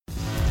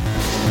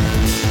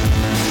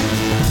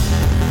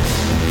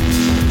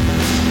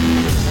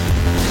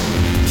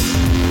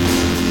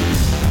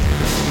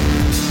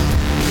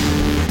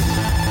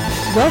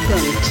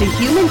Welcome to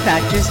Human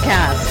Factors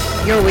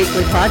Cast, your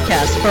weekly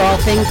podcast for all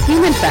things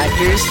human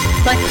factors,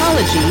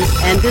 psychology,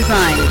 and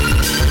design.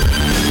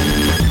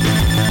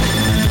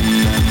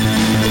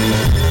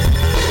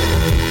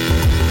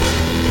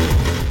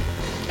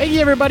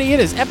 Hey everybody, it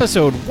is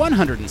episode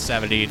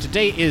 170.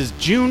 Today is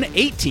June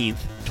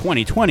 18th,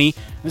 2020.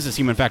 This is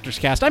Human Factors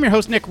Cast. I'm your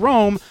host, Nick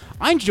Rome.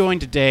 I'm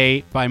joined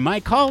today by my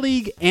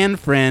colleague and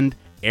friend,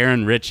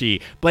 Aaron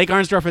Ritchie. Blake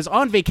Arnsdorf is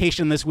on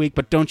vacation this week,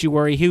 but don't you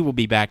worry, he will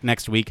be back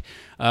next week.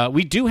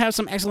 We do have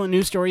some excellent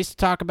news stories to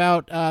talk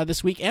about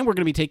this week, and we're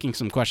going to be taking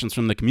some questions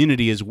from the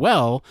community as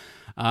well.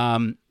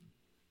 For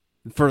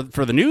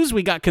the news,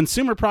 we got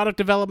consumer product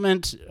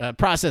development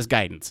process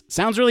guidance.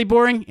 Sounds really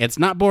boring. It's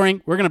not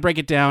boring. We're going to break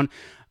it down.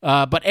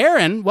 But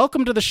Aaron,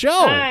 welcome to the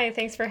show. Hi,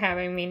 thanks for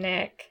having me,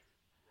 Nick.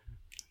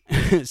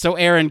 So,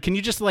 Aaron, can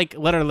you just let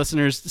our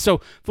listeners... So,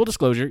 full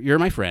disclosure, you're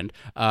my friend,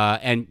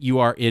 and you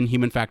are in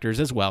Human Factors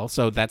as well,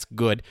 so that's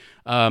good.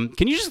 Can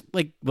you just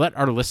let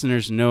our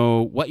listeners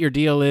know what your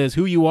deal is,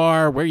 who you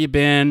are, where you've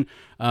been,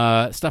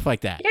 stuff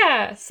like that?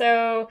 Yeah,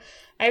 so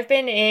I've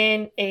been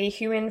in a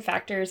Human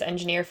Factors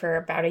engineer for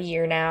about a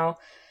year now.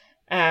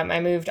 I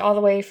moved all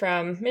the way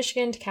from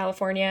Michigan to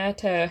California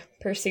to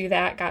pursue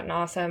that, got an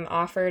awesome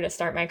offer to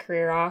start my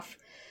career off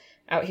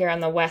out here on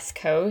the West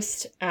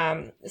Coast.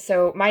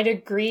 So my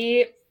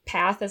degree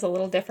path is a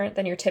little different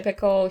than your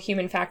typical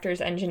human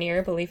factors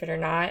engineer, believe it or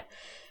not.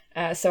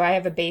 So I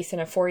have a base in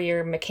a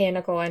 4-year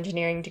mechanical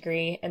engineering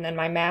degree, and then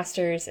my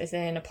master's is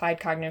in applied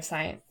cognitive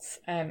science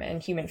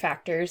and human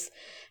factors.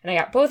 And I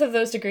got both of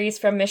those degrees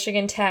from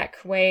Michigan Tech,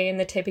 way in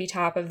the tippy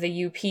top of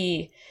the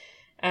UP.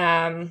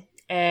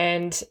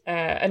 And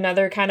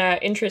another kind of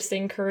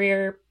interesting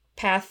career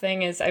path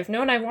thing is I've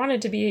known I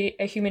wanted to be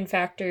a human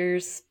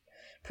factors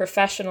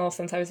professional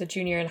since I was a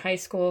junior in high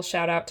school.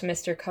 Shout out to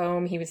Mr.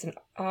 Combe. He was an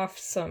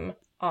awesome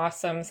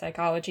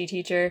psychology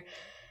teacher.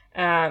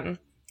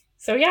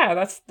 So yeah,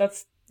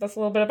 that's a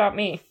little bit about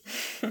me.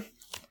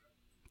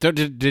 So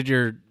did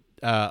your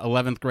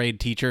 11th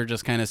grade teacher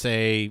just kind of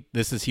say,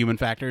 this is human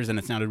factors, and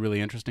it sounded really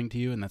interesting to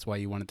you, and that's why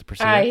you wanted to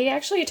pursue it? He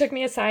actually took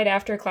me aside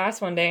after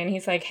class one day, and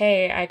he's like,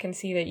 hey, I can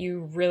see that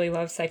you really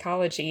love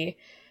psychology.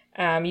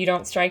 You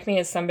don't strike me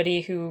as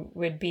somebody who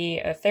would be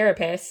a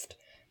therapist.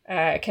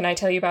 Can I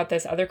tell you about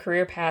this other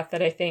career path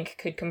that I think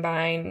could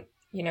combine,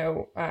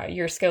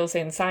 your skills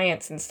in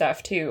science and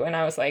stuff too? And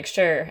I was like,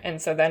 sure.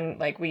 And so then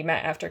we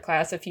met after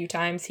class a few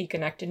times. He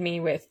connected me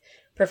with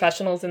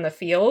professionals in the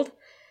field.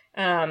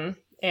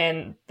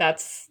 And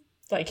that's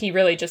he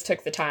really just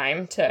took the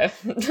time to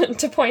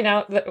to point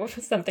out that it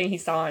was something he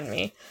saw in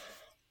me.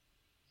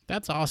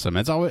 That's awesome.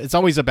 It's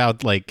always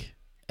about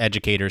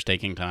educators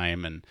taking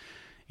time, and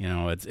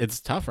it's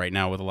tough right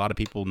now with a lot of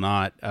people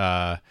not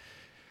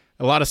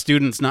a lot of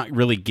students not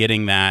really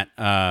getting that,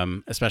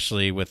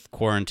 especially with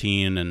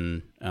quarantine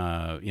and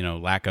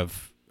lack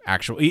of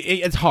actual.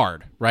 It's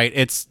hard, right?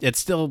 It's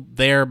still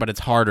there, but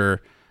it's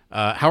harder.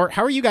 How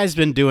are you guys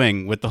been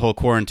doing with the whole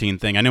quarantine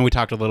thing? I know we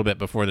talked a little bit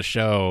before the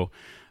show.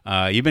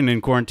 You've been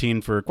in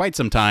quarantine for quite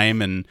some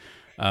time, and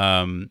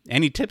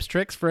any tips,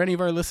 tricks for any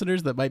of our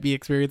listeners that might be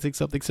experiencing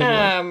something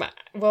similar?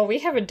 Well, we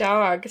have a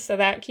dog, so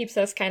that keeps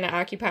us kind of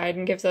occupied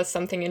and gives us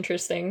something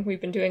interesting.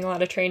 We've been doing a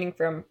lot of training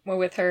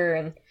with her,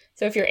 and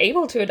so if you're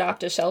able to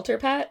adopt a shelter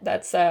pet,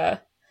 that's I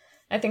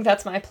think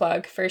that's my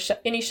plug for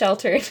any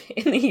shelter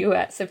in the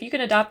U.S. If you can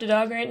adopt a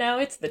dog right now,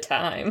 it's the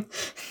time.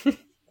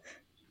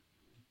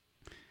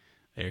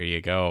 There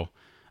you go.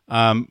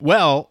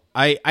 Well,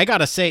 I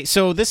gotta say,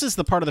 so this is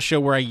the part of the show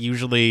where I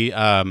usually,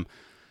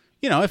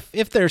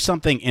 if there's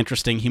something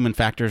interesting, human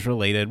factors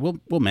related,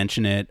 we'll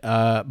mention it.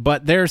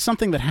 But there's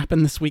something that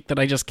happened this week that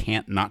I just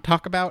can't not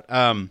talk about.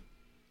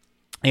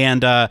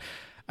 And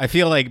I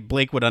feel like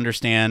Blake would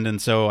understand,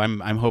 and so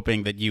I'm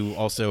hoping that you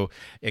also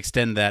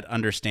extend that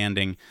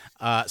understanding.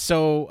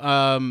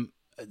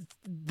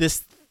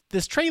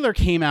 This trailer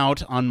came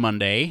out on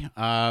Monday.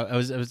 It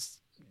was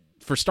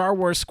for Star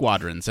Wars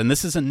Squadrons, and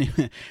this is a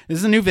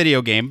new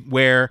video game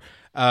where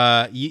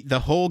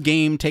the whole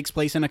game takes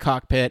place in a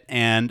cockpit,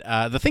 and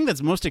the thing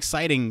that's most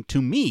exciting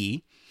to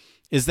me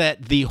is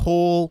that the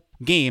whole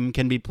game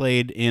can be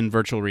played in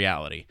virtual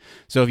reality.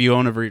 So if you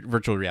own a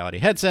virtual reality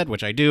headset,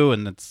 which I do,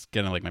 and that's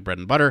kind of like my bread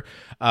and butter,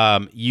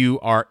 you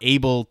are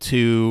able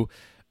to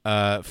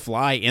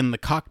fly in the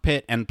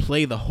cockpit and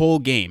play the whole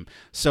game.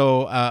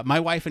 So my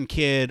wife and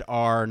kid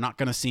are not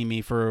going to see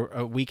me for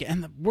a week.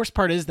 And the worst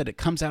part is that it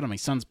comes out on my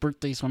son's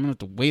birthday, so I'm going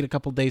to have to wait a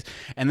couple days.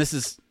 And this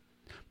is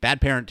bad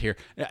parent here.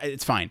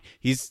 It's fine.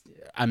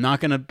 I'm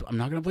not gonna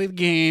play the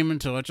game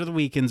until after the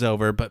weekend's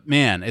over. But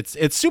man,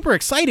 it's super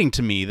exciting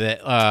to me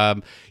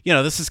that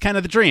this is kind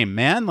of the dream,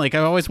 man. I've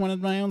always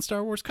wanted my own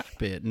Star Wars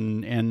cockpit,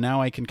 and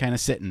now I can kind of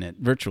sit in it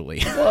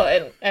virtually. Well,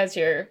 and as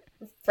your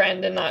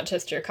friend and not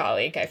just your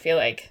colleague, I feel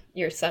like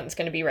your son's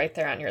going to be right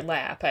there on your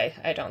lap.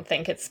 I don't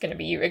think it's going to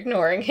be you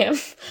ignoring him.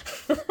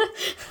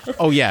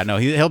 Oh yeah, no,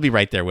 he'll be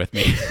right there with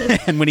me,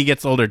 and when he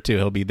gets older too,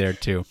 he'll be there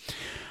too.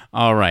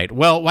 All right.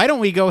 Well, why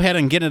don't we go ahead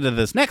and get into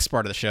this next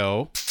part of the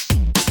show?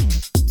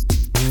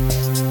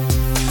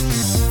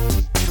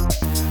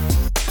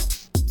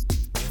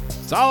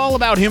 It's all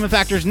about human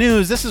factors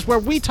news. This is where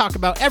we talk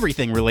about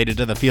everything related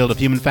to the field of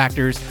human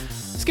factors.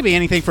 This could be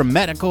anything from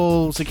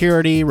medical,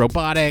 security,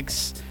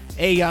 robotics,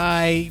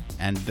 AI,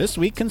 and this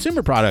week,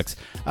 consumer products.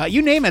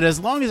 You name it, as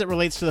long as it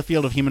relates to the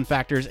field of human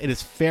factors, it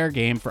is fair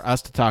game for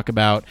us to talk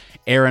about.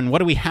 Erin, what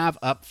do we have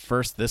up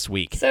first this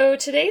week? So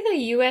today, the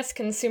U.S.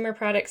 Consumer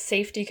Product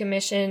Safety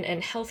Commission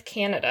and Health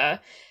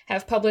Canada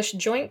have published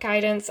joint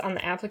guidance on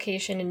the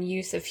application and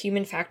use of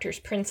human factors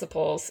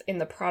principles in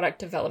the product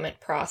development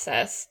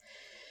process.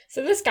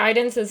 So this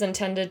guidance is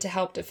intended to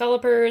help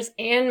developers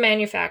and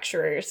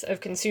manufacturers of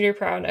consumer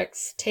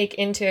products take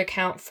into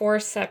account 4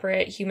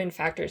 separate human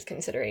factors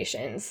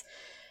considerations.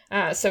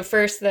 So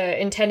first, the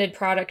intended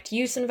product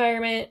use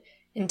environment,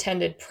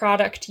 intended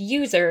product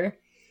user,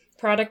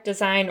 product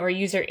design or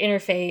user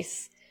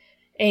interface,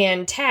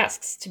 and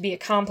tasks to be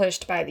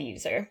accomplished by the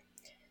user.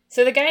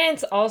 So the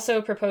guidance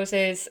also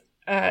proposes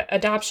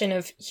adoption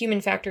of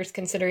human factors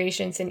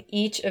considerations in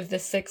each of the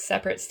 6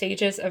 separate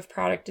stages of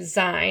product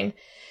design.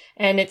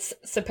 And it's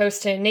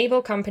supposed to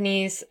enable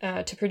companies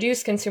to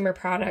produce consumer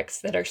products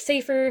that are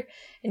safer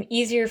and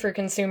easier for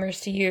consumers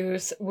to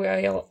use,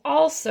 while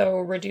also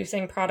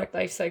reducing product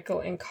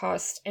lifecycle and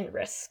cost and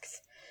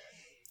risks.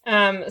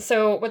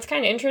 So what's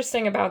kind of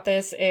interesting about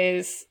this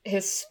is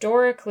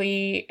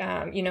historically,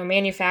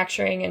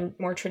 manufacturing and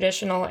more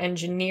traditional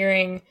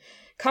engineering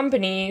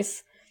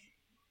companies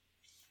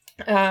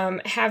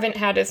haven't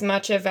had as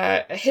much of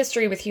a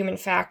history with human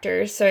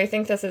factors. So I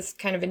think this is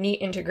kind of a neat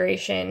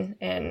integration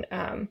and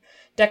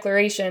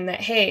declaration that,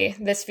 hey,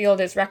 this field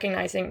is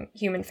recognizing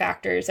human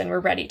factors and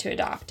we're ready to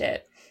adopt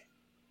it.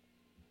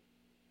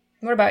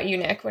 What about you,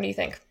 Nick? What do you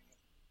think?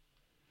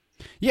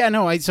 Yeah,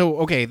 no,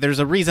 there's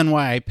a reason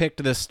why I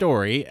picked this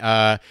story.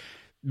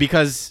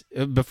 Because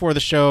before the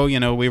show,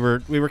 we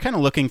were kind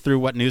of looking through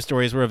what news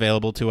stories were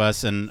available to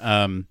us. And,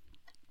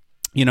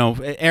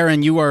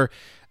 Erin, you are,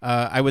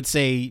 I would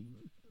say,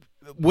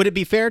 would it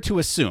be fair to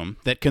assume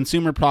that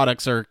consumer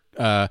products are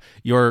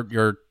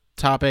your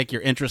topic,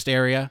 your interest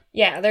area?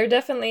 Yeah, they're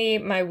definitely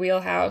my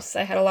wheelhouse.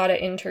 I had a lot of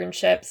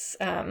internships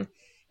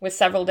with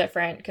several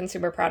different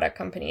consumer product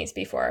companies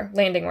before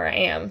landing where I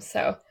am.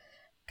 So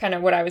kind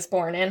of what I was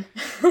born in.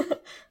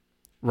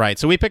 Right.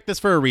 So we picked this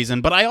for a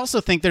reason, but I also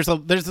think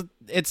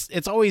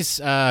it's always,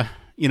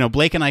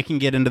 Blake and I can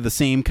get into the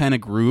same kind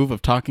of groove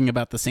of talking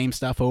about the same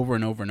stuff over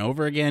and over and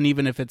over again,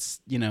 even if it's,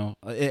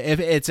 if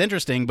it's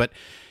interesting, but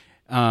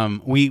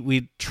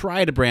we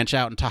try to branch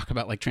out and talk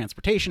about like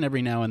transportation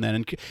every now and then.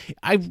 And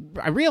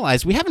I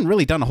realized we haven't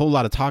really done a whole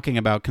lot of talking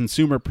about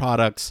consumer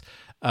products,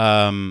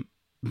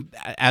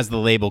 as the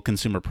label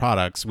consumer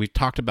products. We've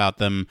talked about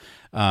them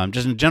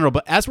just in general,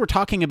 but as we're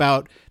talking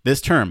about this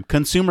term,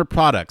 consumer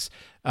products,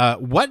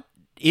 what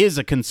is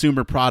a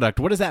consumer product?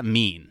 What does that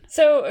mean?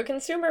 So a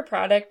consumer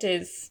product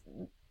is,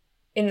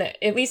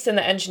 at least in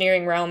the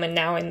engineering realm and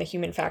now in the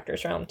human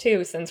factors realm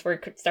too, since we're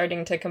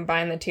starting to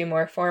combine the two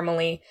more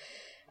formally,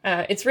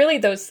 it's really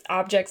those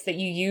objects that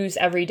you use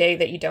every day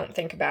that you don't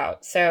think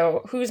about.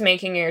 So who's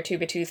making your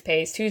tube of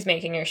toothpaste? Who's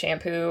making your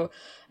shampoo?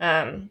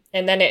 And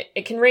then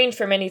it can range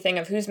from anything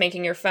of who's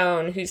making your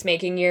phone, who's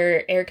making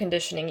your air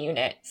conditioning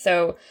unit.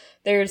 So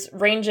there's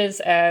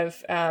ranges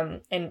of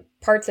and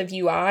parts of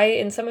UI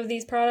in some of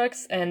these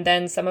products, and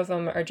then some of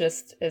them are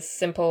just as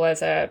simple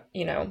as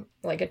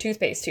like a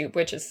toothpaste tube,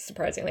 which is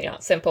surprisingly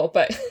not simple,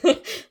 but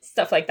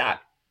stuff like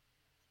that.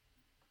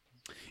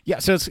 Yeah,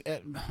 so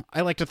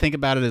I like to think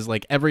about it as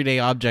like everyday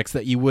objects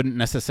that you wouldn't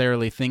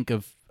necessarily think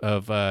of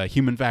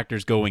human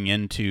factors going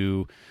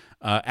into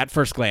at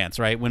first glance,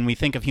 right? When we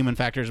think of human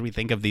factors, we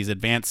think of these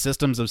advanced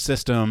systems of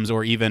systems,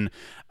 or even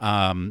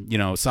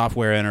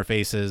software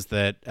interfaces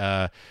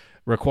that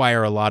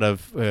require a lot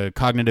of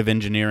cognitive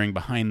engineering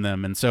behind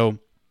them. And so,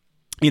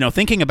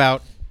 thinking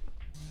about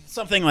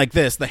something like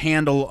this, the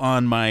handle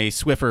on my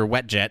Swiffer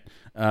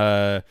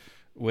WetJet,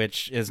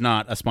 which is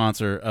not a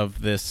sponsor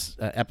of this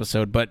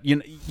episode, but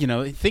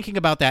thinking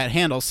about that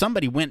handle,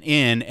 somebody went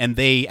in and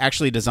they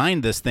actually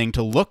designed this thing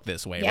to look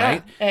this way,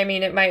 right? I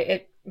mean, it might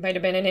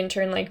have been an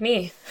intern like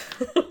me.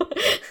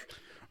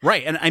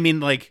 Right. And I mean,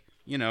 like,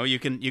 you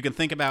can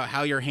think about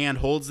how your hand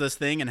holds this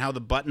thing, and how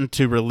the button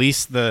to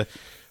release the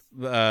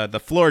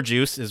floor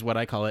juice, is what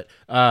I call it,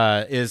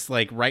 is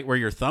like right where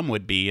your thumb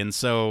would be. And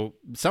so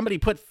somebody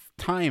put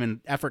time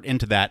and effort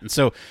into that. And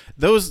so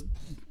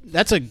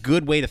that's a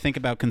good way to think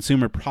about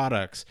consumer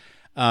products.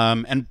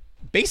 And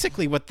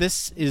basically what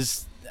this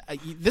is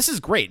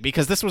great,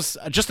 because this was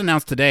just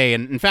announced today.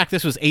 And in fact,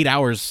 this was 8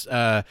 hours.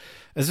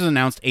 This was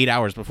announced 8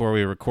 hours before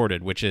we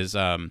recorded, which is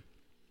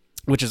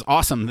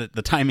awesome. That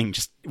the timing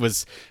just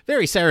was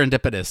very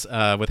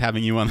serendipitous with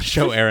having you on the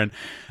show, Erin.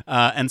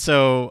 And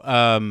so,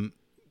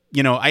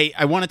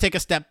 I want to take a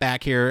step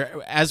back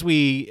here as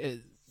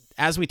we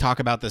talk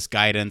about this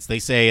guidance. They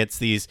say it's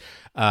these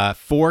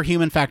 4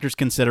 human factors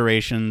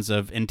considerations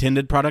of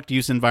intended product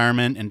use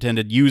environment,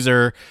 intended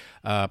user,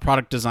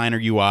 product designer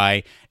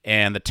UI,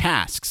 and the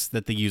tasks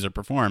that the user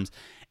performs.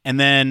 And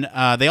then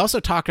they also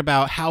talk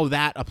about how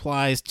that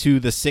applies to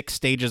the 6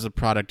 stages of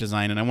product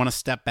design. And I want to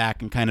step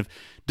back and kind of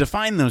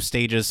define those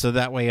stages so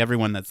that way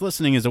everyone that's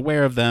listening is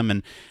aware of them,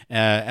 and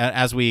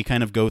as we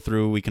kind of go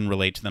through, we can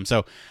relate to them.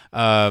 So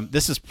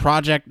this is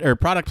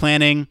product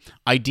planning,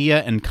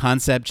 idea and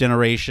concept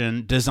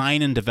generation,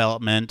 design and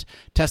development,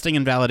 testing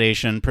and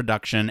validation,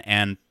 production,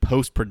 and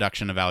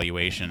post-production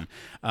evaluation.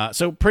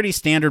 So pretty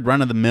standard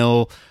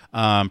run-of-the-mill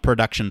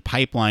production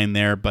pipeline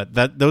there, but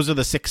those are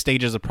the 6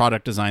 stages of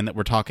product design that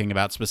we're talking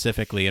about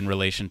specifically in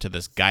relation to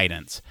this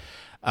guidance.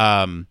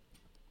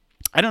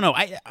 I don't know.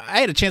 I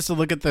had a chance to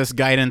look at this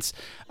guidance.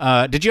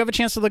 Did you have a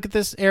chance to look at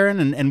this,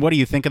 Aaron? And what do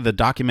you think of the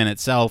document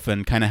itself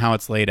and kind of how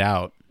it's laid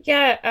out?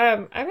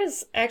 Yeah, I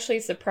was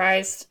actually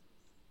surprised.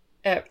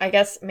 I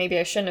guess maybe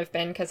I shouldn't have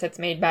been because it's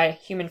made by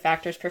human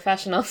factors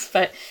professionals,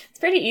 but it's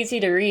pretty easy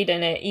to read,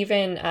 and it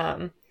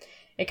even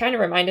it kind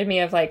of reminded me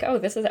of like, oh,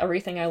 this is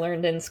everything I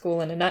learned in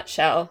school in a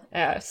nutshell.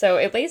 So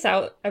it lays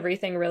out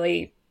everything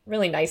really,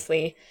 really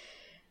nicely.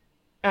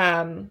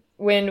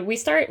 When we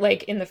start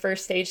like in the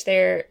first stage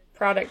there,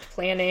 product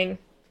planning,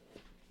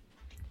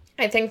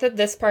 I think that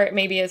this part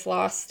maybe is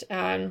lost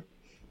on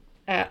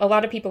a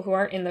lot of people who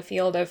aren't in the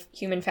field of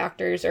human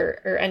factors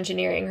or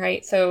engineering,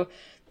 right? So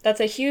that's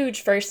a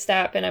huge first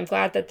step, and I'm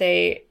glad that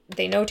they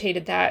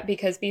notated that,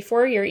 because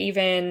before you're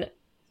even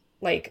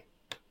like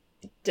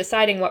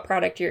deciding what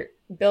product you're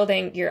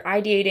building, you're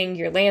ideating,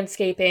 you're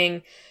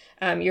landscaping,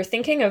 you're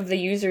thinking of the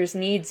user's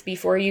needs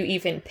before you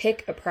even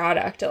pick a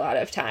product a lot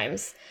of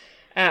times.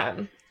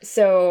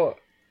 So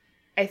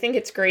I think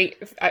it's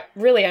great.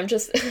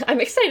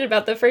 I'm excited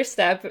about the first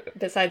step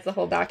besides the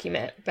whole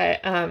document.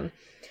 But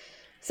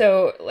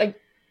so like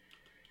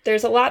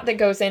there's a lot that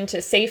goes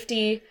into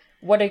safety,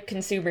 what a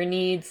consumer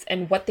needs,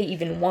 and what they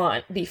even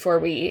want before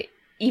we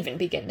even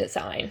begin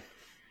design.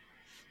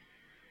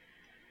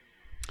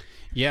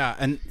 Yeah,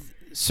 and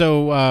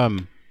so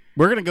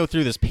we're going to go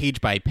through this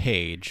page by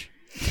page.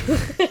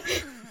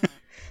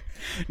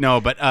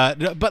 No, but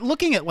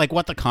looking at like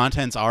what the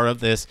contents are of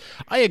this,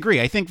 I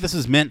agree. I think this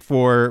is meant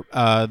for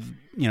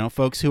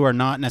folks who are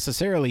not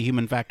necessarily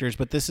human factors,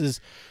 but this is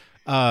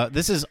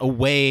a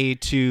way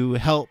to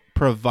help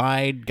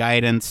provide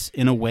guidance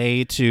in a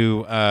way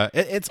to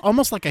it's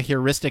almost like a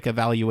heuristic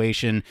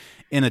evaluation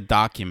in a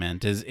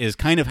document is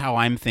kind of how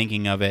I'm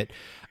thinking of it.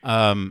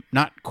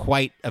 Not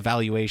quite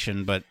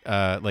evaluation, but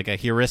like a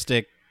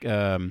heuristic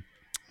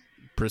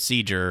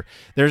procedure.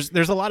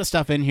 There's a lot of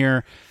stuff in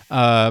here,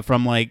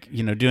 from like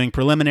doing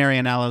preliminary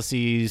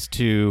analyses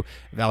to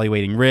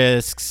evaluating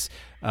risks,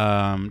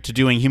 to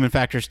doing human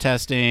factors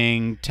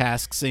testing,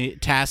 tasks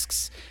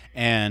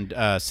and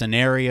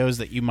scenarios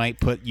that you might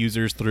put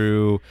users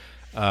through.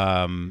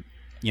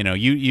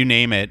 You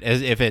name it.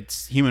 As if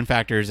it's human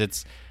factors,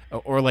 it's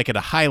or like at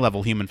a high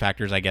level human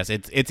factors, I guess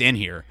it's in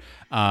here.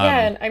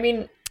 And I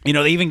mean,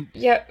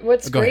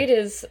 what's great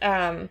is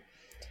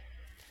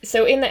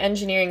so in the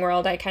engineering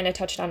world, I kind of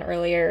touched on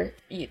earlier,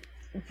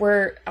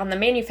 we're on the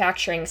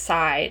manufacturing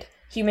side,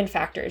 human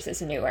factors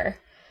is newer.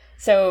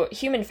 So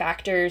human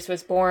factors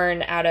was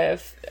born out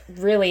of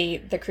really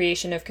the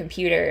creation of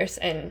computers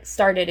and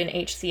started in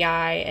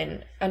HCI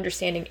and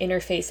understanding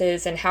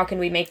interfaces and how can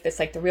we make this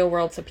like the real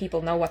world so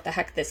people know what the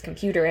heck this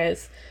computer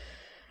is.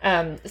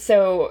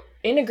 So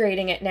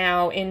integrating it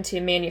now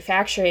into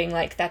manufacturing,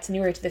 like that's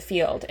newer to the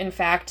field. In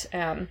fact,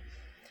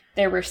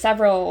 there were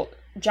several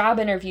job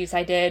interviews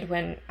I did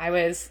when I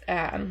was,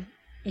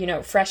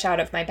 fresh out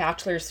of my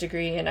bachelor's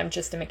degree, and I'm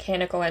just a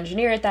mechanical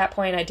engineer at that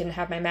point. I didn't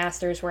have my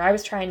master's, where I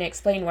was trying to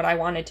explain what I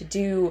wanted to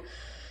do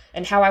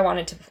and how I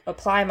wanted to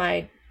apply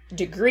my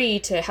degree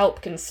to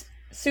help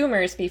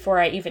consumers before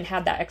I even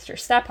had that extra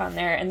step on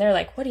there. And they're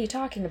like, what are you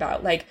talking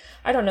about? Like,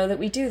 I don't know that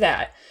we do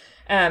that.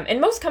 And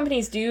most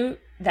companies do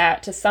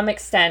that to some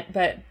extent,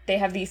 but they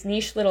have these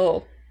niche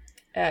little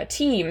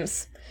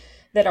teams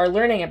that are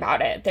learning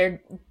about it.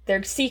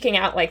 They're seeking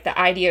out like the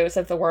IDEOs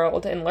of the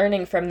world and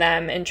learning from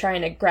them and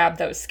trying to grab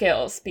those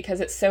skills because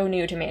it's so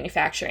new to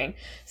manufacturing.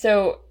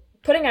 So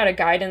putting out a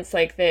guidance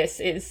like this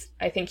is,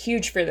 I think,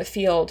 huge for the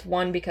field.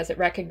 One, because it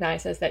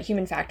recognizes that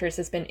human factors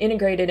has been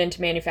integrated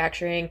into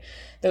manufacturing.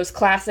 Those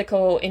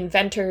classical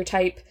inventor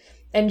type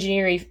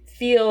engineering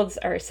fields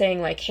are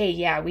saying like, hey,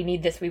 yeah, we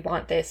need this, we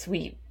want this,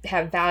 we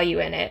have value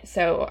in it.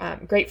 So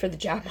great for the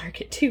job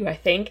market too, I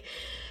think.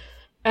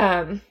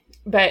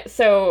 But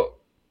so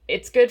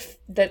it's good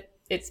that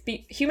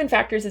human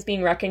factors is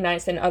being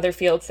recognized in other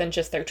fields than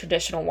just their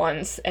traditional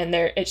ones, and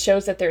it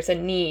shows that there's a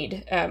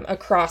need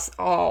across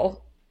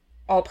all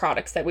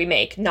products that we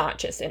make, not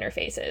just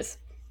interfaces.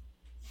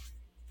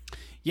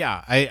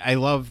 Yeah, I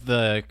love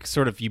the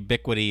sort of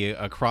ubiquity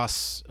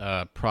across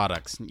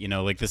products.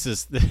 Like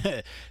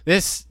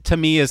this to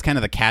me is kind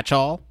of the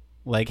catch-all.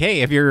 Like, hey,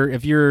 if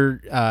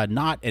you're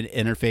not an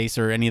interface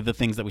or any of the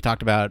things that we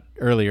talked about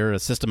earlier, a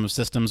system of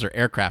systems or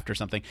aircraft or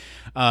something,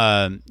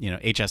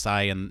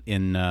 HSI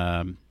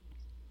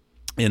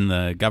in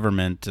the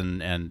government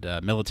and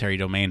military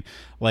domain,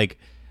 like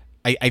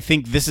I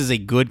think this is a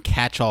good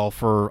catch-all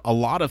for a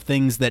lot of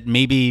things that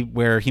maybe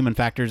where human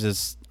factors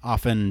is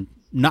often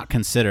not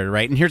considered,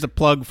 right? And here's a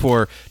plug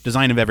for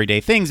Design of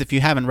Everyday Things. If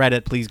you haven't read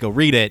it, please go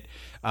read it.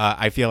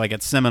 I feel like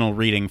it's seminal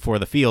reading for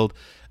the field.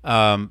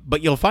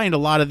 But you'll find a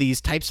lot of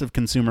these types of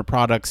consumer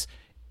products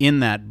in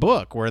that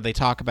book where they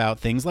talk about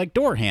things like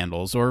door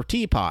handles or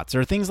teapots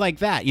or things like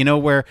that,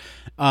 where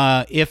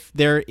if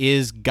there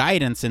is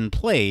guidance in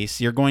place,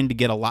 you're going to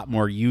get a lot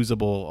more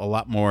usable, a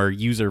lot more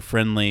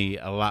user-friendly,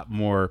 a lot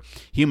more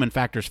human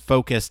factors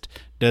focused,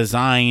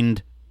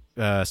 designed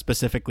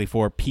specifically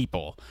for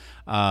people.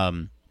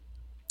 I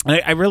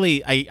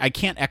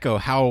can't echo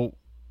how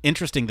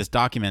interesting this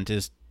document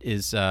is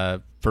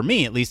for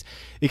me, at least,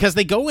 because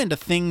they go into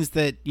things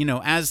that,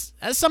 as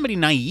somebody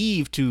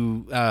naive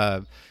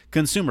to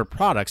consumer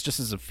products,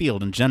 just as a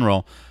field in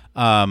general,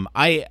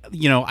 I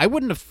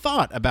wouldn't have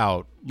thought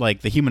about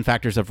like the human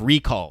factors of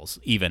recalls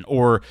even,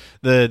 or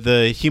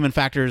the human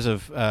factors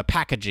of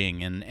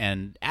packaging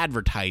and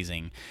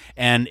advertising.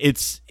 And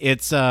it's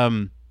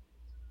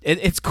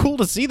cool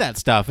to see that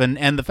stuff,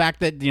 and the fact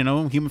that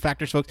human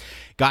factors folks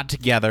got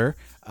together,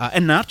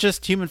 and not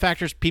just human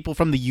factors people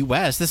from the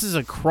U.S. This is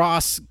a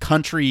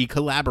cross-country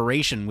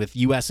collaboration with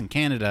U.S. and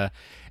Canada,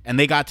 and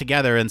they got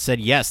together and said,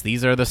 yes,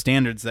 these are the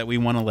standards that we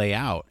want to lay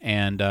out.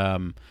 And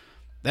I'm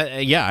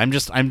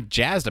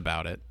jazzed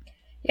about it.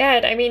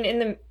 Yeah, I mean, in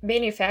the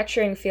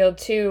manufacturing field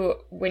too,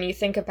 when you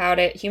think about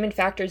it, human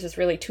factors is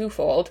really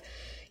twofold.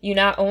 You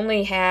not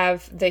only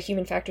have the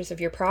human factors of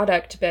your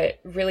product, but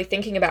really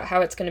thinking about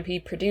how it's going to be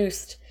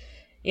produced.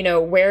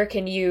 Where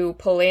can you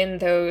pull in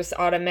those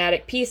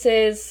automatic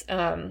pieces,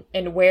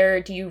 and where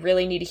do you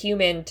really need a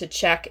human to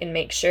check and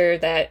make sure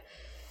that,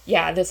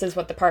 yeah, this is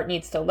what the part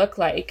needs to look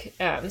like.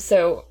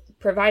 So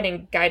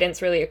providing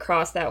guidance really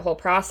across that whole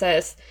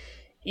process,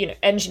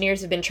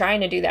 engineers have been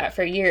trying to do that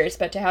for years,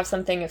 but to have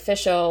something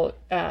official,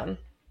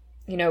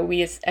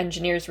 we as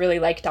engineers really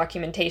like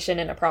documentation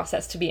and a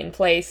process to be in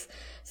place.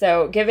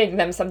 So giving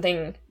them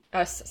something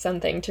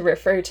to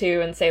refer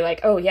to and say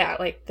like, oh yeah,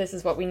 like this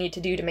is what we need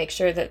to do to make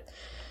sure that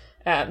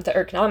the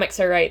ergonomics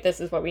are right.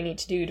 This is what we need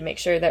to do to make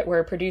sure that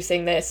we're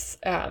producing this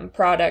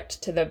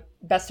product to the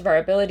best of our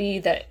ability,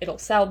 that it'll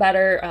sell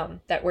better,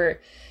 that we're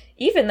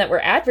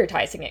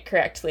advertising it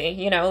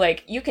correctly.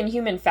 Like you can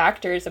human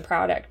factors a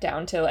product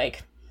down to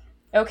like,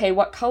 okay,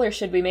 what color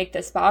should we make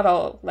this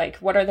bottle? Like,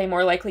 what are they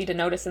more likely to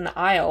notice in the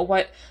aisle?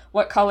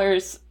 What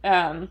colors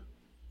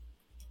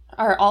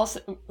are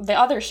also the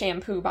other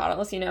shampoo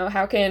bottles?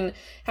 How can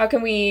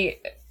we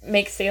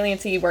make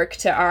saliency work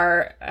to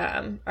our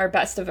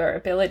best of our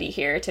ability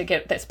here to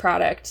get this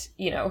product,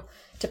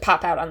 to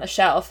pop out on the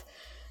shelf?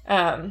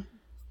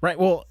 Right.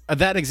 Well,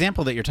 that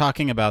example that you're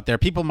talking about there,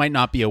 people might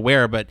not be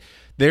aware, but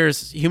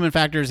there's human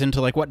factors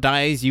into like what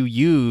dyes you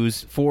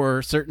use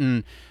for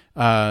certain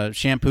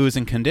shampoos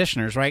and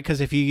conditioners, right? Because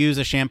if you use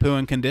a shampoo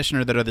and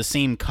conditioner that are the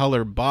same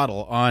color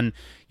bottle on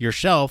your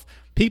shelf,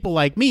 people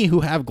like me who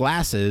have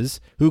glasses,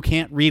 who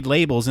can't read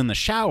labels in the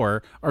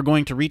shower, are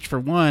going to reach for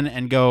one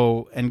and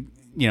go and,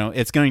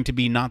 it's going to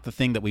be not the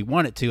thing that we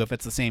want it to if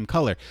it's the same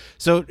color.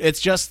 So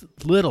it's just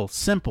little,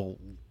 simple,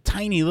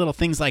 tiny little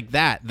things like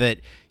that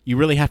you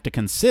really have to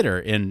consider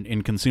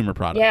in consumer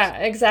products. Yeah,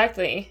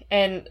 exactly.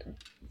 And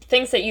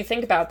things that you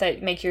think about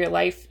that make your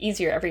life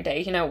easier every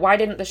day. Why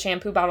didn't the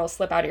shampoo bottle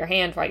slip out of your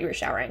hand while you were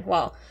showering?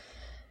 Well,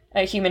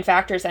 a human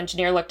factors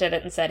engineer looked at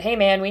it and said, hey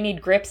man, we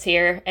need grips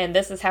here, and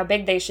this is how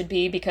big they should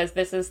be because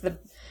this is the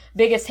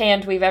biggest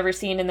hand we've ever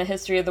seen in the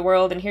history of the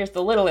world, and here's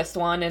the littlest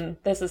one, and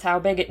this is how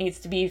big it needs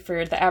to be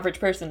for the average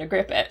person to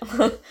grip it.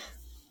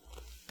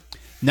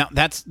 Now,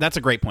 that's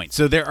a great point.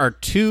 So there are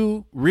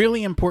two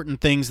really important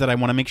things that I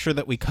want to make sure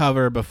that we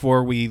cover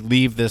before we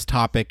leave this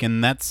topic,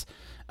 and that's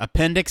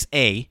Appendix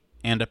A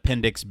and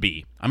Appendix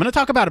B. I'm going to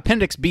talk about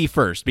Appendix B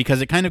first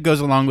because it kind of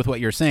goes along with what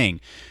you're saying.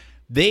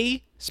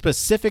 They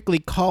specifically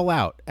call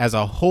out as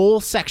a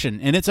whole section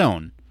in its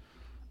own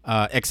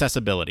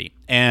accessibility.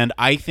 And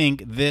I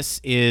think this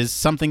is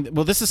something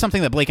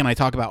that Blake and I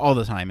talk about all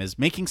the time, is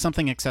making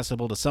something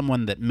accessible to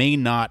someone that may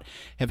not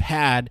have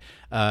had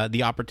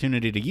the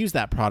opportunity to use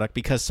that product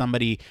because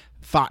somebody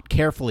thought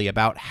carefully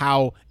about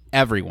how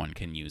everyone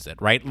can use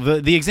it, right?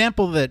 The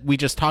example that we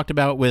just talked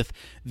about with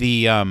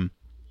the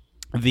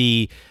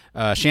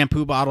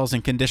shampoo bottles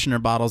and conditioner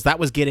bottles, that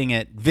was getting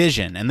at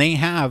vision, and they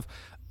have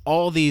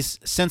all these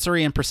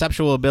sensory and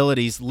perceptual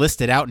abilities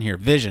listed out in here: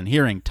 vision,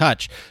 hearing,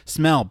 touch,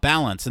 smell,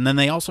 balance. And then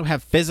they also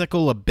have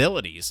physical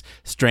abilities: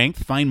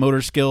 strength, fine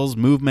motor skills,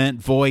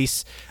 movement,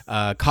 voice,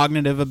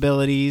 cognitive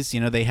abilities.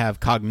 They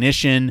have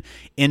cognition,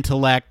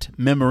 intellect,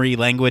 memory,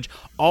 language.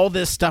 All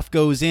this stuff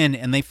goes in,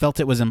 and they felt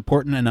it was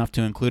important enough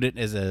to include it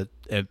as an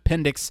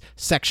appendix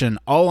section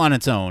all on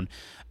its own,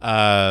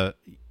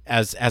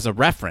 as a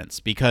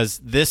reference, because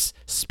this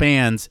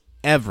spans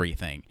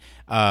everything.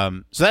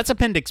 So that's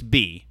Appendix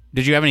B.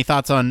 Did you have any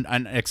thoughts on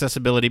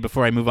accessibility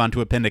before I move on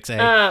to Appendix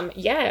A?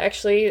 Yeah,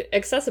 actually,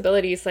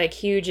 accessibility is like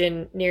huge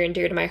and near and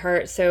dear to my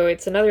heart. So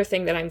it's another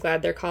thing that I'm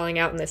glad they're calling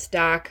out in this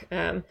doc.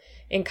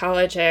 In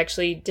college, I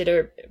actually did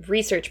a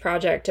research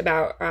project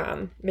about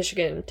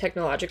Michigan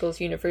Technological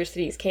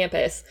University's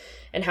campus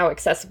and how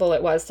accessible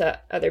it was to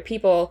other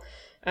people.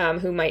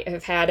 who might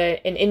have had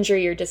an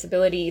injury or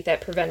disability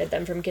that prevented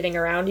them from getting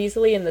around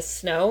easily in the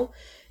snow.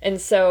 And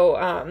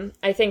so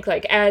I think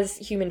like as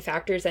human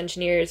factors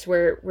engineers,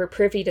 we're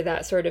privy to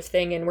that sort of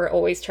thing, and we're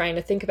always trying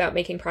to think about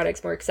making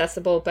products more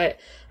accessible. But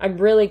I'm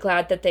really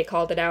glad that they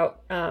called it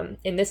out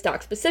in this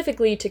doc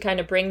specifically to kind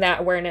of bring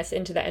that awareness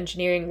into the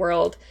engineering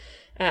world,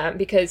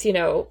 because, you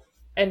know,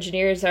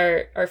 engineers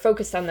are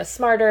focused on the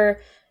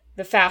smarter,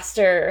 the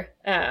faster,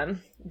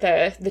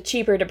 the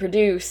cheaper to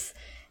produce.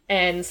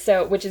 And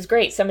so, which is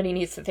great. Somebody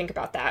needs to think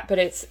about that. But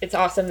it's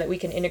awesome that we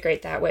can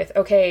integrate that with,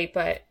 okay,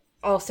 but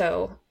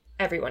also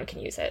everyone can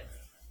use it.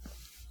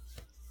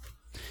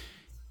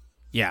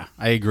 Yeah,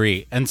 I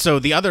agree. And so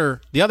the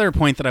other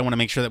point that I want to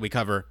make sure that we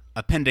cover,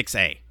 Appendix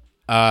A.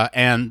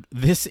 And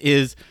this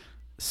is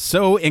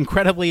so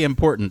incredibly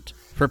important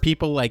for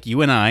people like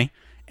you and I,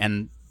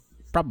 and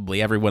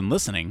probably everyone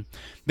listening.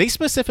 They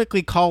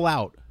specifically call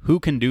out who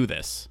can do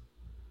this,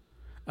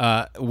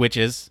 which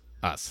is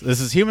us. This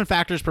is human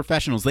factors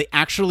professionals. They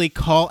actually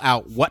call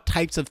out what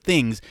types of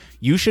things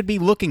you should be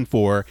looking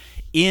for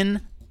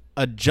in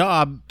a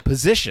job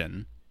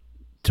position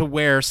to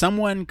where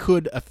someone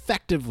could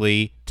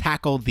effectively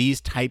tackle these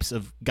types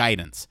of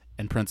guidance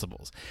and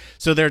principles.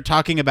 So they're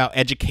talking about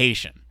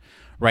education,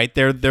 right?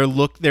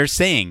 They're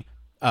saying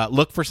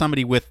look for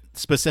somebody with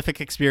specific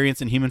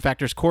experience in human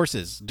factors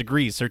courses,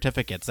 degrees,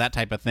 certificates, that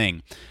type of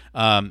thing.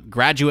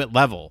 Graduate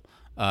level,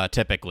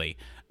 typically.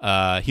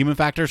 Human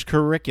factors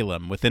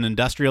curriculum within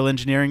industrial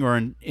engineering or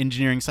in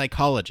engineering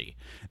psychology.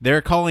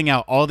 They're calling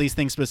out all these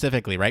things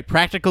specifically, right?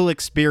 Practical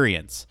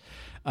experience.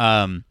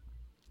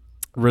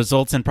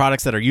 Results in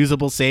products that are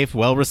usable, safe,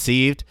 well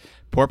received.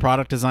 Poor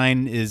product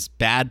design is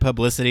bad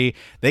publicity.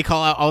 They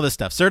call out all this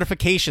stuff.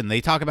 Certification.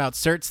 They talk about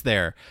certs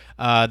there.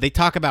 They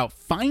talk about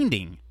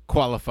finding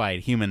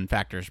qualified human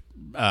factors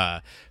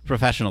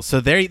professionals. So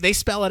they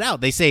spell it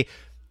out. They say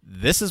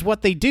this is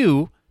what they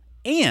do,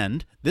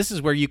 and this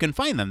is where you can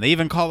find them. They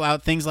even call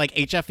out things like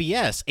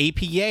HFES,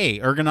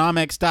 APA,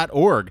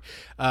 ergonomics.org.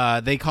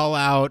 They call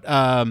out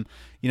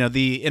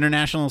the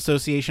International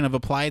Association of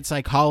Applied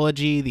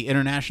Psychology, the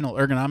International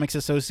Ergonomics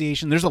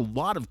Association. There's a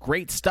lot of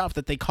great stuff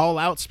that they call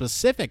out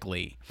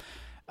specifically.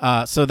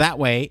 So that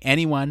way,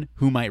 anyone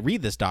who might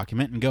read this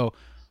document and go,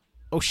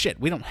 oh shit,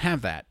 we don't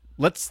have that.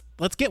 Let's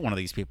get one of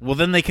these people. Well,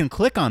 then they can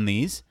click on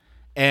these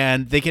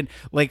and they can,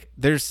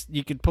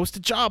 you could post a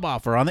job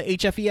offer on the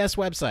HFES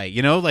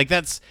website,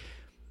 that's,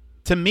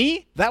 to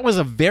me, that was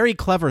a very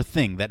clever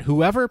thing that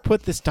whoever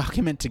put this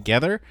document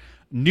together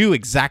knew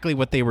exactly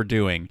what they were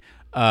doing.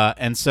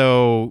 And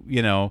so,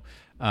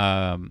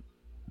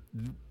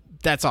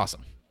 that's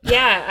awesome.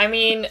 Yeah. I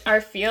mean,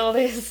 our field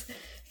is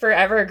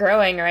forever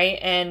growing, right?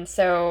 And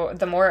so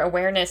the more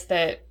awareness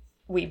that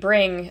we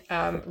bring,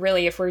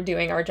 really, if we're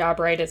doing our job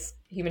right as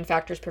human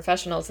factors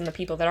professionals and the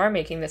people that are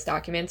making this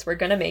documents, we're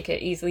going to make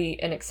it easily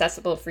and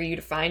accessible for you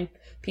to find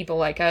people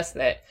like us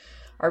that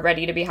are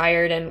ready to be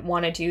hired and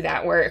want to do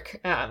that work.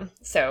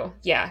 So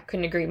yeah,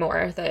 couldn't agree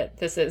more that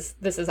this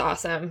is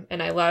awesome.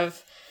 And I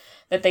love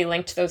that they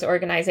linked those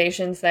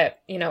organizations that,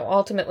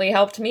 ultimately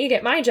helped me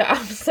get my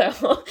job.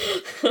 So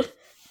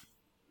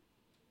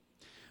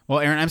well,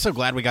 Erin, I'm so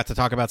glad we got to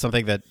talk about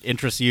something that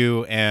interests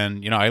you,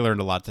 and I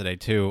learned a lot today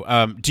too.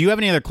 Do you have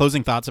any other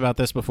closing thoughts about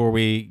this before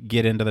we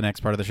get into the next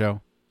part of the show?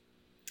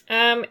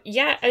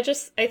 Yeah,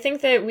 I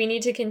think that we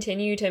need to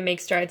continue to make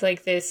strides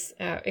like this,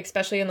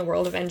 especially in the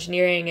world of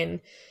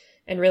engineering,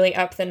 and really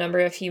up the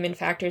number of human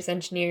factors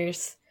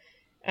engineers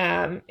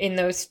in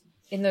those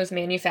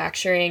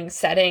manufacturing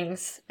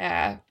settings.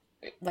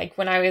 Like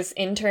when I was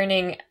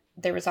interning,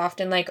 there was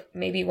often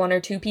maybe one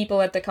or two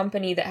people at the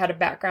company that had a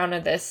background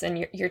of this,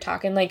 and you're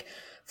talking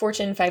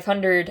Fortune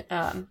 500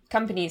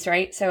 companies,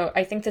 right? So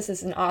I think this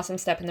is an awesome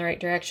step in the right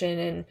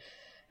direction,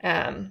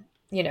 and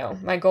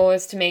my goal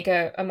is to make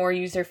a more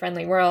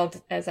user-friendly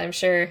world, as I'm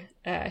sure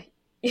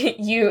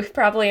you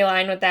probably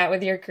align with that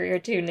with your career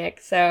too,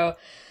 Nick. So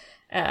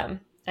I'm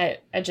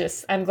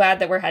glad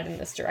that we're heading in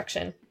this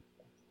direction.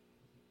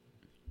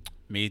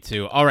 Me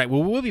too. All right.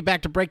 Well, we'll be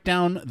back to break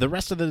down the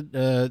rest of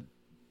the.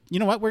 You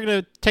know what? We're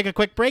going to take a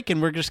quick break,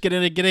 and we're just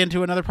going to get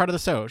into another part of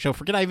the show.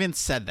 Forget I even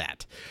said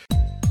that.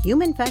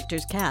 Human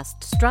Factors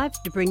Cast strives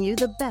to bring you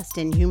the best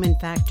in human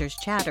factors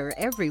chatter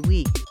every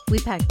week. We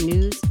pack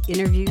news,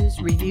 interviews,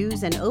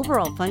 reviews, and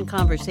overall fun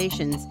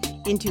conversations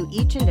into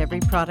each and every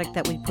product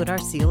that we put our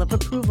seal of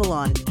approval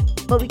on.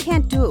 But we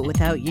can't do it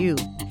without you.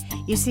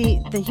 You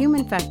see, the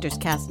Human Factors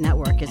Cast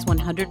network is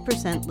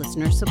 100%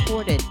 listener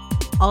supported.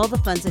 All the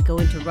funds that go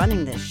into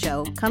running this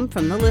show come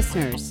from the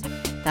listeners.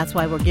 That's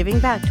why we're giving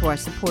back to our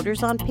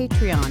supporters on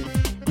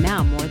Patreon,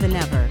 now more than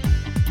ever.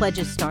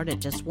 Pledges start at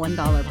just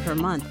 $1 per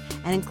month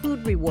and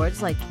include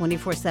rewards like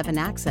 24/7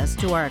 access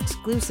to our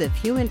exclusive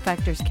Human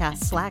Factors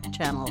Cast Slack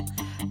channel,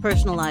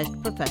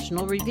 personalized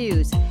professional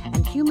reviews,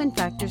 and Human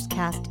Factors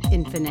Cast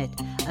Infinite,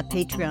 a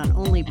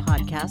Patreon-only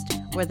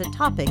podcast where the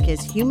topic is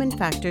human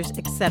factors,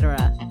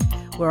 etc.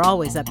 We're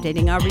always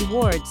updating our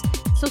rewards,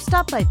 so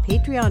stop by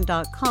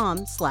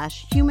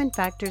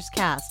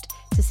patreon.com/humanfactorscast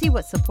to see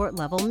what support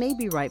level may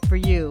be right for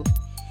you.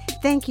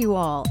 Thank you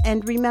all,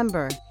 and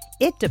remember,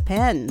 it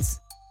depends.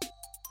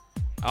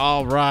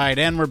 All right,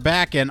 and we're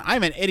back, and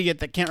I'm an idiot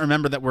that can't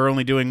remember that we're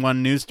only doing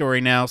one news story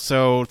now,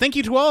 so thank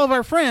you to all of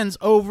our friends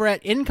over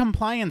at In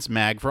Compliance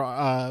Mag for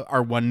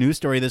our one news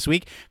story this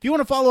week. If you want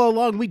to follow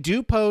along, we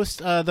do post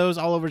those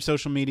all over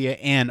social media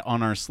and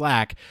on our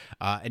Slack,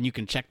 and you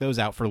can check those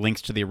out for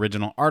links to the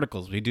original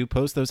articles. We do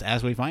post those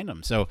as we find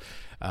them, so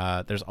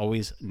there's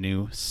always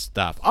new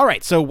stuff. All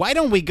right, so why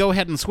don't we go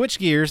ahead and switch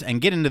gears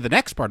and get into the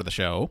next part of the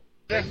show.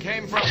 It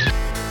came from...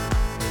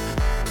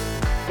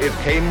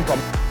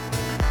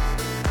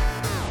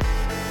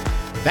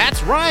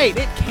 That's right,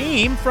 it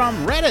came from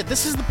Reddit.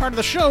 This is the part of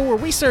the show where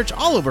we search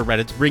all over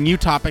Reddit to bring you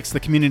topics the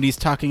community's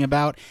talking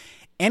about.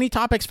 Any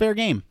topic's fair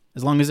game,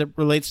 as long as it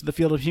relates to the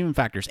field of human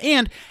factors.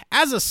 And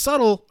as a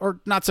subtle,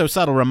 or not so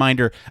subtle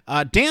reminder,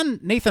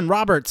 Dan Nathan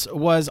Roberts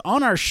was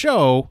on our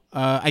show.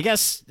 I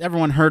guess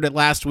everyone heard it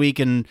last week,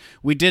 and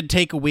we did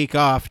take a week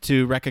off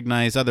to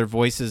recognize other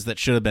voices that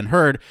should have been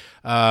heard.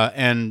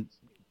 And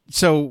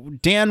so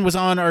Dan was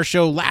on our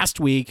show last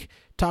week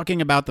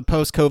talking about the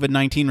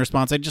post-COVID-19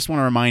 response. I just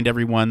want to remind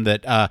everyone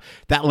that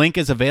that link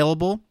is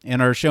available in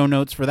our show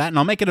notes for that, and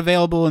I'll make it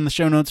available in the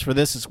show notes for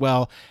this as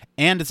well,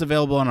 and it's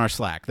available on our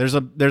Slack. There's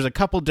a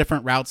couple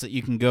different routes that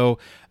you can go,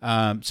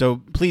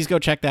 so please go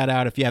check that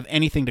out if you have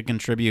anything to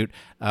contribute.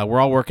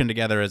 We're all working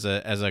together as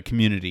a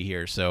community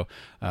here, so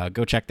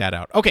go check that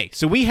out. Okay,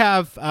 so we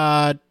have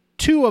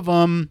two of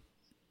them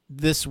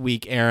this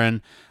week,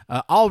 Aaron.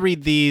 I'll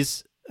read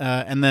these,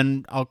 and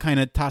then I'll kind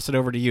of toss it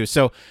over to you.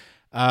 So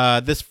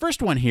this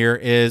first one here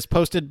is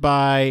posted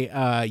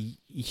by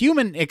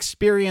Human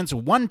Experience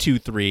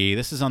 123.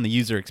 This is on the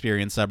user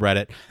experience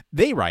subreddit.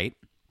 They write,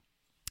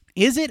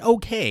 "Is it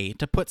okay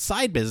to put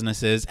side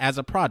businesses as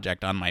a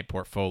project on my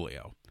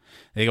portfolio?"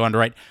 They go on to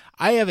write,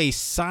 "I have a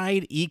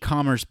side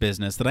e-commerce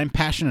business that I'm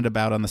passionate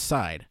about on the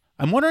side.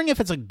 I'm wondering if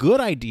it's a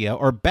good idea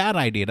or bad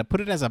idea to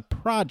put it as a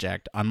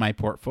project on my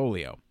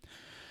portfolio.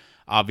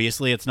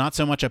 Obviously, it's not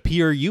so much a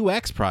pure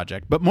UX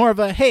project, but more of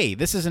a, hey,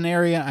 this is an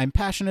area I'm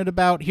passionate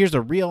about. Here's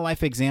a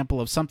real-life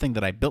example of something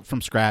that I built from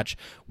scratch,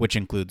 which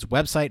includes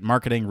website,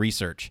 marketing,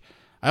 research.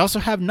 I also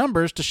have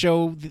numbers to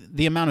show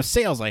the amount of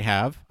sales I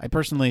have. I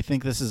personally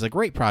think this is a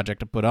great project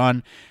to put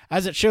on,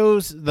 as it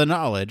shows the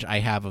knowledge I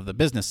have of the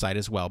business side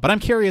as well. But I'm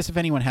curious if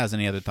anyone has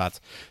any other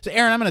thoughts." So,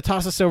 Aaron, I'm going to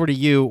toss this over to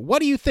you.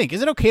 What do you think?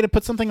 Is it okay to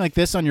put something like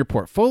this on your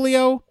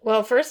portfolio?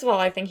 Well, first of all,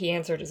 I think he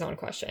answered his own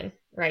question,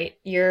 right?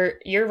 Your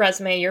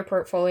resume, your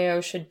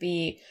portfolio should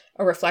be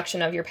a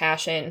reflection of your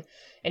passion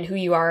and who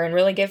you are, and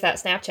really give that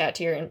Snapchat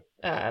to your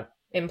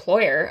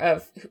employer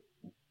of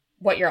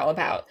what you're all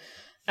about.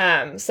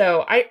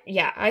 So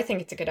I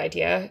think it's a good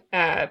idea.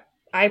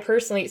 I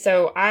personally,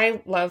 so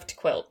I love to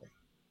quilt,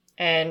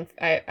 and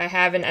I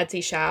have an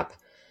Etsy shop,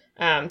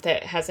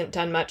 that hasn't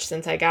done much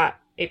since I got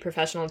a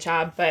professional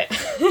job, but,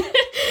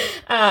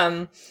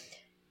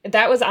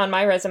 that was on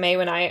my resume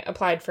when I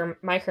applied for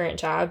my current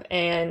job,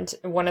 and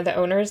one of the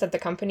owners of the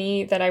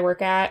company that I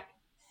work at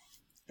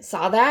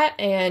saw that,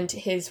 and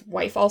his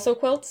wife also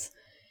quilts,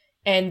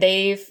 and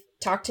they've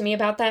talked to me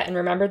about that and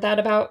remembered that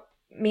about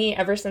me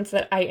ever since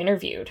that I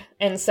interviewed.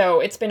 And so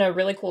it's been a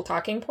really cool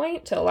talking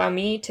point to allow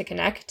me to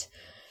connect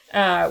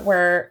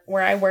where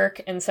I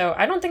work. And so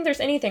I don't think there's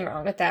anything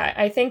wrong with that.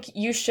 I think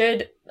you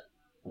should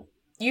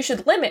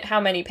limit how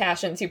many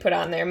passions you put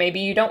on there. Maybe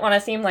you don't want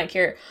to seem like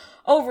you're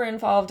over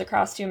involved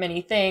across too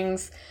many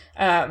things,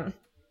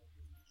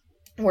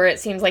 where it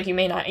seems like you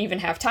may not even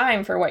have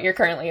time for what you're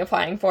currently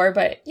applying for.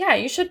 But yeah,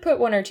 you should put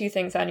one or two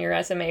things on your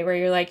resume where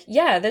you're like,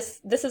 yeah, this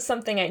is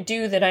something I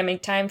do that I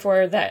make time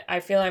for, that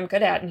I feel I'm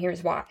good at, and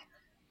here's why.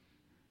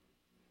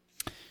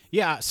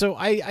 Yeah, so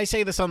I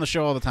say this on the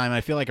show all the time.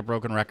 I feel like a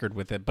broken record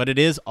with it, but it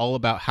is all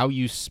about how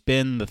you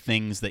spin the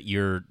things that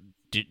you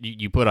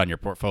put on your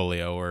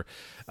portfolio or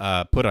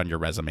put on your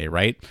resume,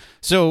 right?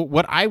 So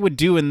what I would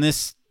do in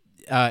this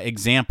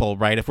example,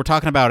 right, if we're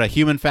talking about a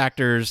human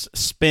factors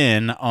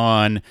spin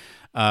on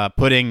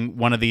putting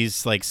one of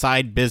these like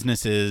side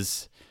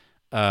businesses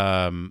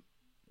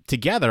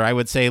together, I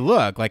would say,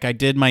 look, like I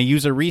did my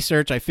user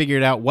research. I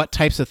figured out what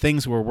types of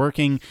things were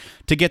working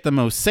to get the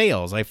most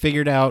sales. I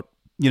figured out,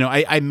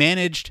 I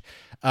managed,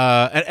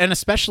 and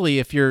especially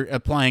if you're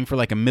applying for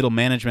like a middle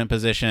management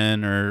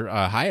position or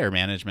a higher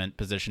management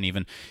position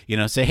even,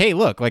 say, hey,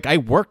 look, like I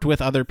worked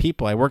with other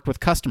people. I worked with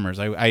customers.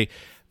 I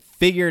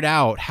figured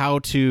out how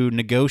to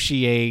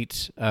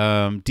negotiate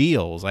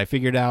deals. I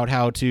figured out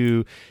how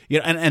to,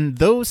 and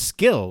those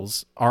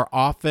skills are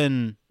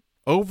often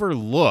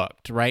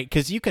overlooked, right?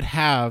 Because you could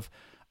have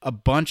a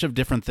bunch of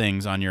different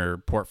things on your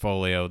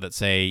portfolio that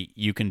say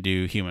you can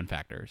do human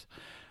factors.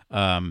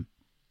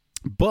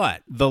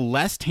 But the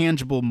less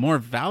tangible, more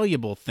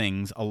valuable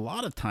things a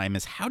lot of time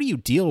is how do you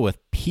deal with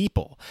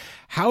people?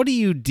 How do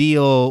you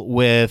deal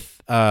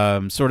with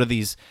sort of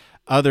these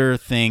other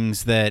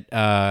things that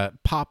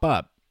pop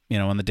up,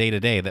 in the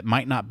day-to-day that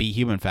might not be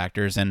human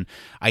factors? And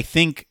I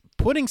think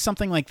putting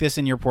something like this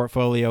in your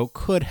portfolio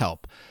could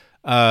help.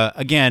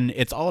 Again,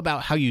 it's all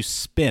about how you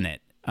spin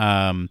it.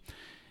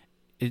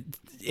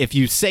 if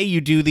you say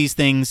you do these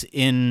things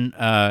in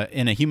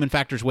a human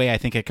factors way, I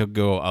think it could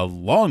go a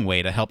long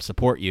way to help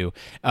support you.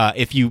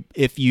 If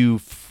you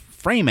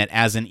frame it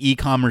as an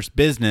e-commerce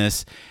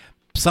business,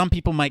 some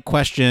people might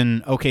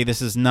question, okay,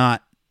 this is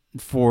not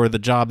for the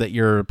job that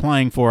you're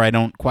applying for. I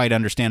don't quite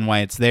understand why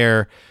it's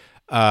there.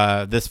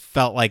 This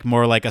felt like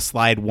more like a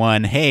slide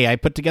one. Hey, I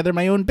put together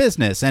my own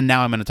business, and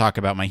now I'm going to talk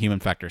about my human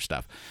factor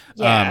stuff.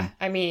 Yeah,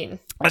 I mean,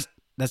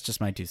 that's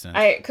just my 2 cents.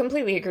 I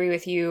completely agree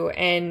with you.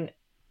 And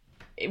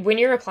when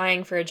you're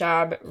applying for a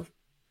job,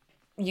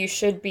 you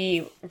should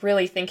be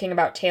really thinking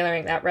about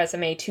tailoring that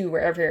resume to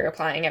wherever you're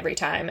applying every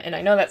time. And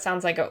I know that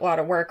sounds like a lot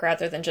of work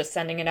rather than just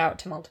sending it out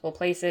to multiple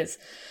places.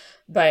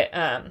 But,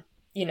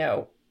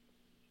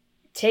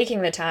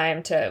 taking the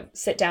time to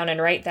sit down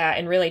and write that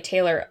and really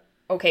tailor,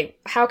 okay,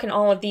 how can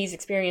all of these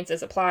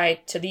experiences apply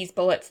to these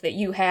bullets that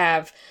you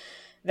have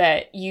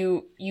that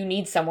you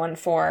need someone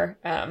for?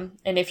 And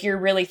if you're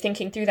really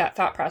thinking through that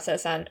thought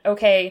process on,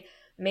 okay,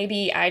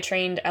 maybe I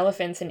trained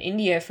elephants in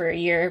India for a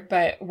year,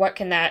 but what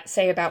can that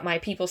say about my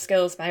people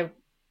skills,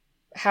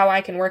 how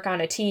I can work on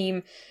a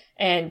team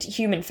and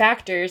human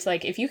factors?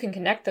 Like, if you can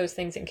connect those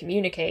things and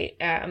communicate,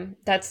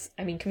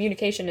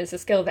 communication is a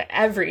skill that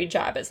every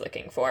job is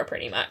looking for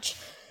pretty much.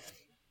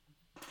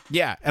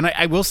 Yeah. And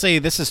I will say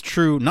this is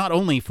true not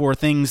only for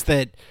things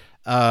that,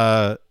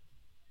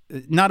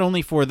 not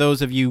only for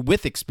those of you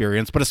with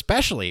experience, but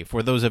especially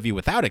for those of you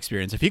without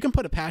experience. If you can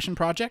put a passion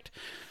project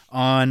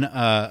on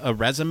a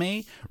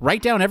resume,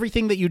 write down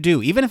everything that you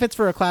do, even if it's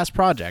for a class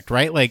project,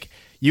 right? Like,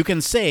 you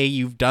can say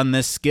you've done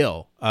this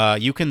skill.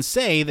 You can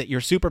say that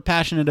you're super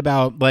passionate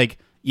about, like,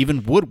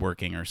 even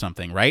woodworking or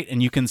something, right?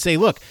 And you can say,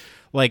 look,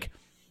 like,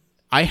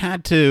 I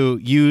had to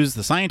use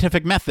the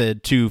scientific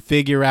method to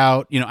figure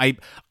out,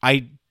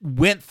 I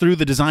went through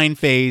the design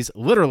phase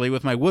literally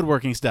with my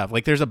woodworking stuff.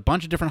 Like, there's a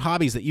bunch of different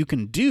hobbies that you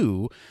can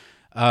do,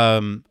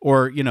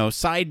 or,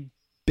 side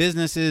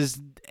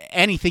businesses,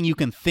 anything you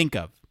can think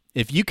of.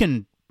 If you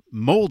can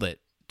mold it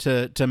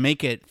to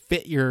make it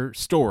fit your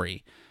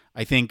story,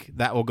 I think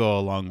that will go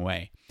a long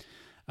way.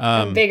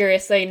 I'm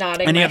vigorously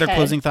nodding. Any my other head.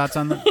 closing thoughts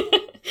on that?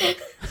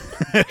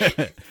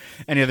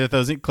 Any other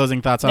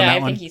closing thoughts on that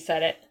one? No, I think you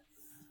said it.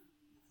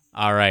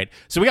 All right.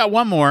 So we got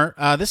one more.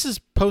 This is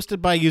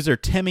posted by user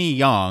Timmy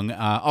Young,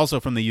 also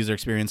from the user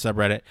experience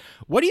subreddit.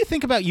 What do you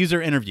think about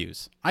user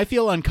interviews? I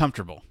feel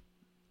uncomfortable.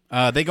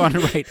 They go on to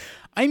write,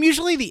 I'm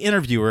usually the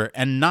interviewer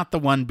and not the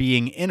one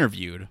being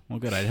interviewed. Well,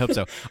 good. I hope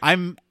so.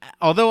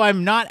 Although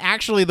I'm not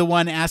actually the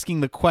one asking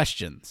the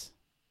questions.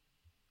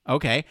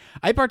 Okay.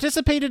 I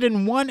participated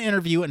in one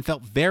interview and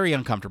felt very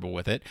uncomfortable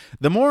with it.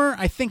 The more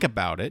I think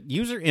about it,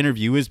 user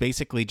interview is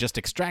basically just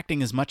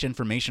extracting as much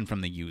information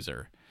from the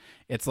user.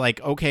 It's like,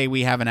 okay,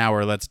 we have an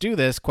hour. Let's do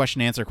this.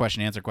 Question, answer,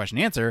 question, answer, question,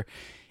 answer.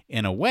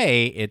 In a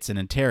way, it's an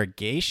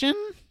interrogation?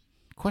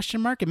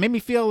 Question mark. It made me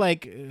feel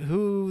like,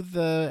 who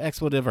the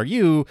expletive are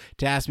you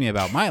to ask me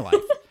about my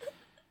life?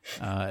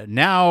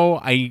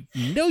 Now I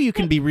know you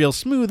can be real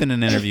smooth in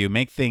an interview,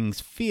 make things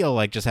feel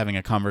like just having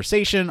a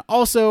conversation.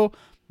 Also,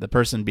 the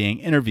person being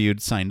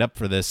interviewed signed up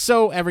for this,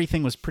 so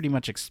everything was pretty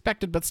much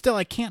expected, but still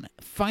I can't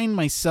find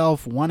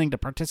myself wanting to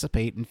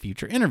participate in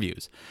future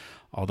interviews,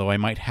 although I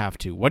might have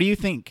to. What do you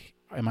think?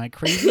 Am I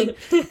crazy?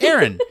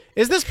 Aaron,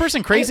 is this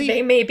person crazy?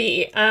 They may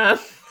be.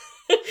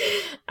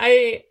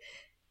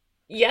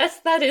 Yes,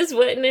 that is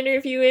what an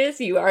interview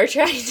is. You are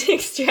trying to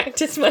extract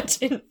as much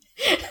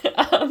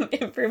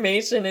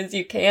information as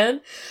you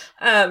can.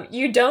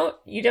 You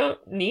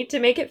don't need to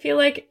make it feel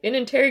like an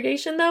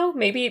interrogation, though.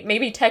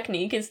 Maybe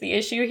technique is the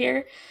issue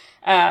here.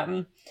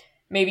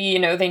 Maybe,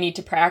 they need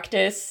to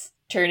practice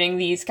turning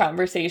these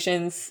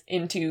conversations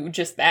into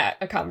just that,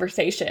 a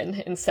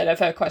conversation, instead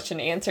of a question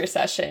and answer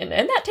session.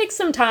 And that takes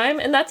some time,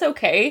 and that's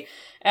okay.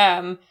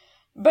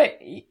 But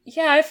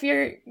yeah, if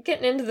you're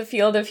getting into the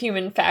field of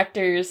human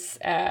factors,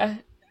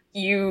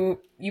 you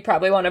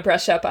probably want to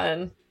brush up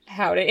on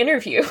how to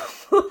interview.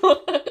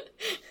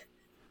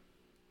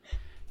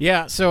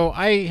 Yeah, so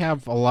I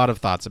have a lot of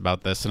thoughts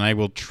about this, and I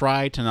will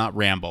try to not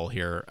ramble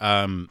here.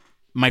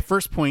 My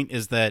first point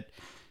is that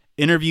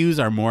interviews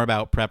are more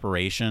about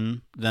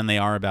preparation than they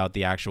are about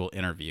the actual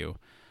interview.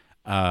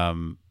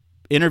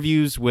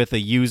 Interviews with a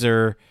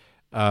user,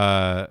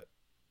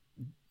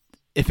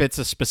 if it's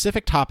a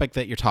specific topic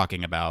that you're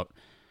talking about,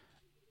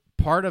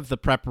 part of the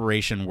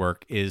preparation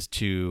work is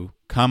to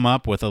come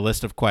up with a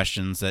list of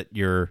questions that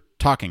you're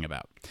talking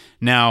about.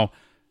 Now,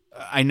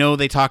 I know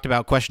they talked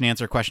about question,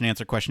 answer, question,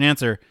 answer, question,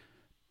 answer.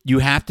 You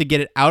have to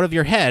get it out of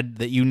your head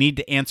that you need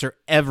to answer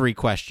every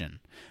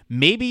question.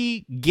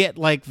 Maybe get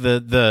like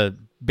the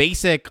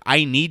basic,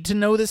 I need to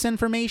know this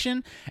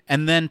information,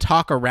 and then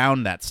talk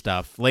around that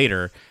stuff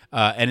later.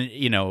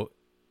 Part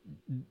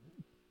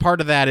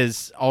of that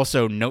is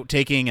also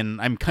note-taking, and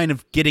I'm kind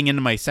of getting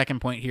into my second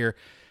point here.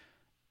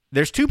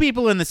 There's two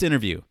people in this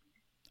interview.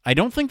 I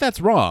don't think that's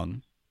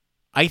wrong.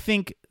 I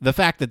think the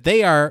fact that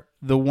they are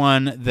the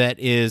one that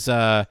is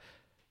not...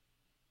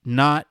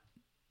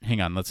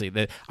 Hang on, let's see.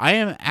 I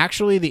am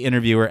actually the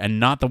interviewer and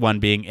not the one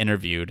being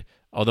interviewed.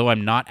 although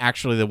I'm not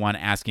actually the one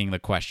asking the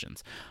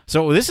questions.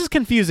 So this is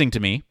confusing to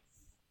me.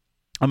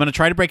 I'm going to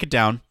try to break it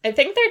down. I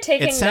think they're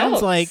taking notes.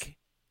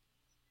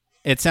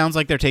 It sounds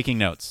like they're taking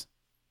notes.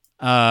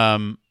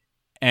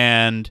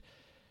 And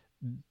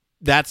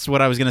that's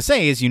what I was going to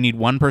say is you need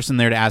one person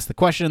there to ask the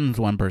questions,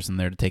 one person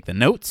there to take the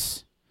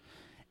notes.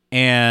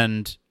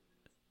 And,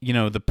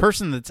 the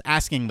person that's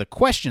asking the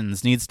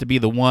questions needs to be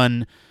the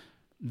one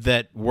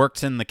that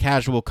works in the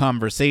casual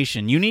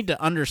conversation. You need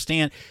to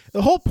understand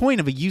the whole point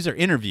of a user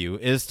interview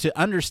is to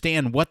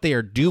understand what they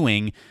are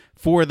doing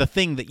for the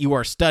thing that you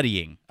are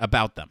studying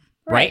about them.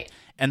 Right?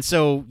 And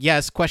so,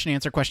 yes, question,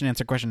 answer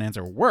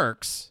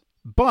works,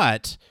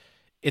 but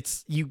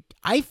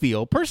I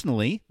feel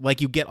personally like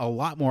you get a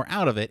lot more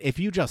out of it if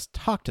you just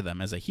talk to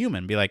them as a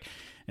human. Be like,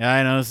 yeah,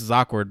 I know this is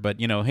awkward, but,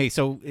 hey,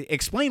 so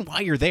explain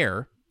why you're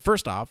there.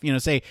 First off,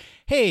 say,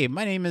 hey,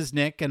 my name is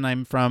Nick and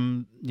I'm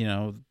from,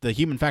 the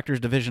Human Factors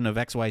Division of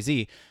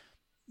XYZ.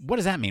 What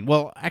does that mean?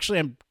 Well, actually,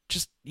 I'm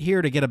just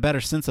here to get a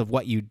better sense of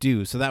what you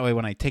do. So that way,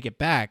 when I take it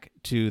back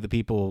to the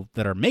people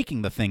that are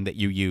making the thing that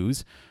you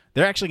use,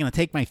 they're actually going to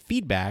take my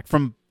feedback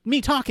from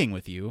me talking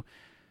with you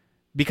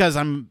because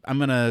I'm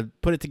going to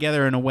put it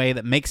together in a way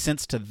that makes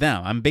sense to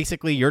them. I'm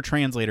basically your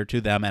translator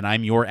to them, and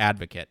I'm your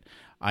advocate.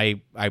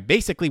 I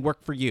basically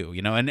work for you,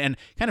 and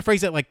kind of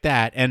phrase it like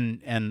that.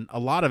 And a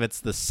lot of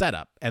it's the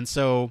setup. And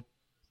so,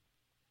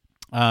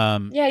 you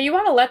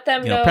want to let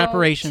them know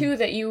preparation too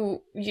that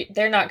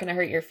they're not going to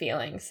hurt your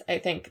feelings. I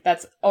think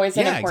that's always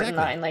an important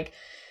line. Like,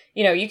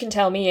 you can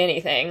tell me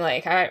anything.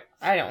 Like, I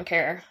don't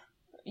care.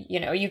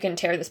 You can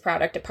tear this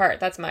product apart.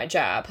 That's my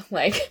job.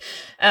 Like,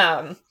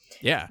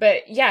 yeah.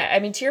 But yeah, I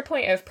mean, to your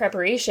point of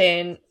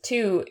preparation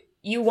too,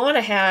 you want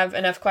to have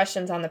enough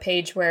questions on the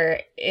page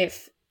where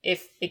if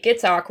it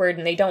gets awkward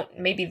and they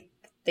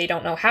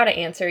don't know how to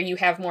answer, you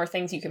have more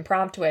things you can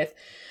prompt with.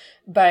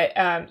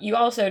 But you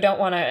also don't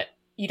want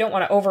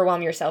to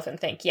overwhelm yourself and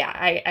think,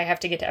 I have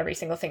to get to every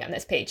single thing on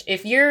this page.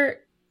 If you're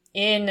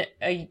in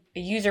a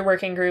user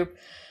working group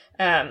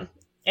and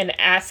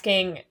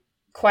asking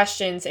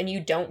questions and you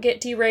don't get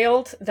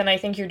derailed, then I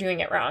think you're doing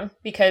it wrong,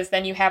 because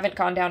then you haven't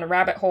gone down a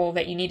rabbit hole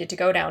that you needed to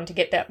go down to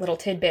get that little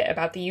tidbit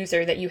about the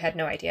user that you had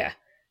no idea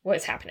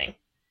was happening.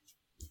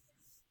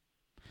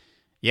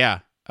 Yeah.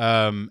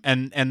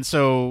 And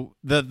so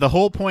the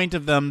whole point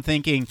of them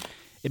thinking,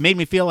 it made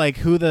me feel like,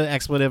 who the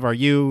expletive are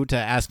you to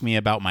ask me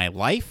about my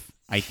life?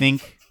 I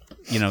think,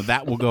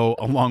 that will go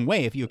a long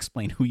way if you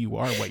explain who you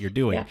are, what you're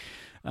doing.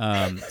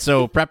 Yeah.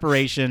 So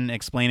preparation,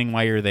 explaining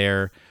why you're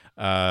there,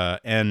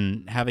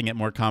 and having it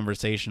more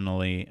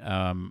conversationally,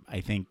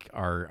 I think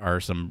are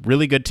some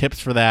really good tips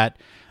for that.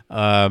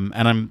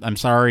 And I'm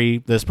sorry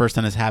this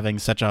person is having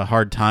such a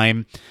hard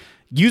time.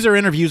 User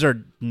interviews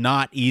are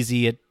not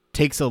easy. It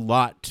takes a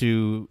lot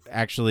to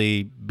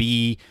actually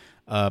be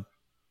a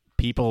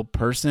people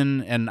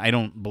person, and I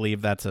don't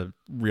believe that's a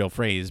real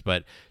phrase,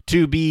 but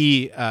to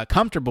be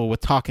comfortable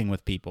with talking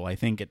with people, I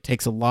think it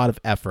takes a lot of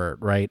effort,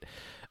 right?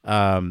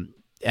 And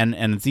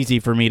it's easy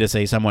for me to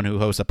say, someone who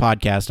hosts a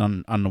podcast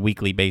on a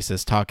weekly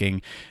basis,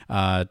 talking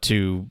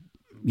to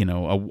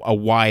a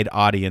wide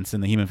audience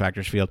in the human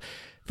factors field,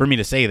 for me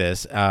to say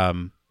this.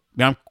 I'm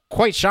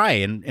quite shy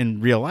in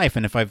real life,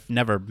 and if I've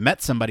never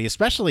met somebody,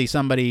 especially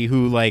somebody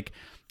who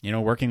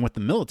working with the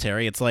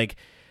military, it's like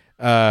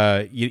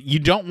you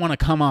don't want to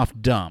come off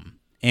dumb,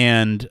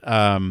 and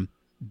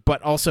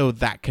but also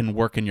that can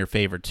work in your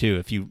favor too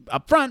if you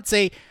up front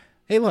say,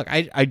 hey, look,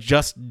 I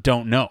just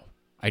don't know.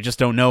 I just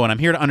don't know, and I'm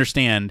here to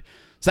understand.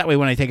 So that way,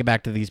 when I take it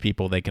back to these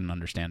people, they can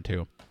understand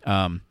too.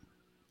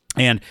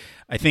 And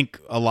I think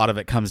a lot of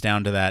it comes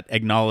down to that,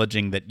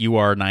 acknowledging that you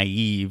are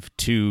naive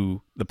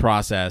to the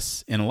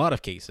process in a lot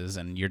of cases,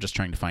 and you're just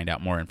trying to find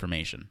out more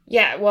information.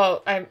 Yeah,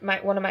 well,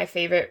 one of my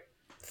favorite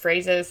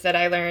phrases that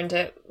I learned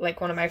at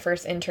one of my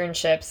first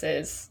internships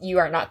is, you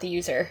are not the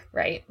user,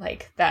 right?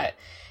 Like that.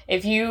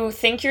 If you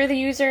think you're the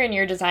user and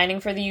you're designing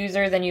for the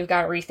user, then you've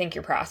got to rethink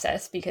your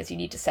process, because you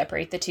need to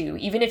separate the two.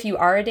 Even if you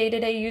are a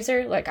day-to-day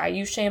user, like I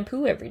use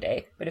shampoo every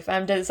day, but if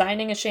I'm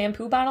designing a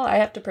shampoo bottle, I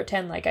have to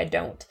pretend like I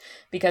don't,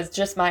 because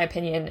just my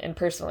opinion and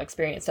personal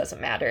experience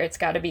doesn't matter. It's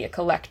got to be a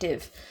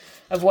collective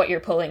of what you're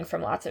pulling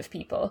from lots of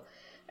people.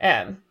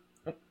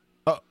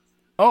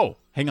 Oh,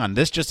 hang on.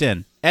 This just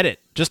in. Edit.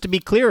 Just to be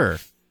clearer.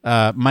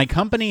 My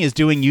company is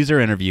doing user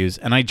interviews,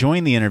 and I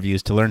join the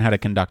interviews to learn how to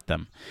conduct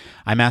them.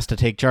 I'm asked to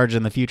take charge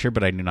in the future,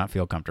 but I do not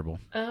feel comfortable.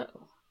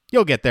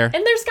 You'll get there.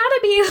 And there's got to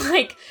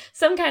be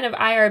some kind of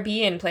IRB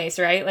in place,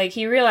 right? Like,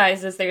 he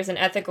realizes there's an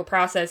ethical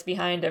process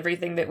behind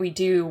everything that we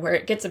do where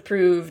it gets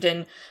approved,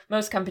 and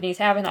most companies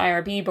have an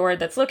IRB board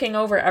that's looking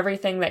over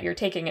everything that you're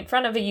taking in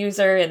front of a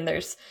user, and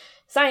there's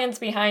science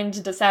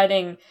behind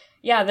deciding,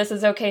 yeah, this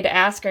is okay to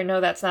ask, or no,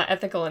 that's not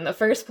ethical in the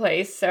first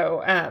place.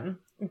 So,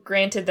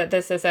 granted that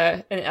this is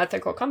an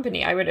ethical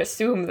company, I would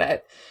assume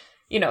that,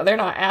 they're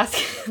not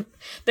asking,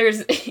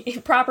 there's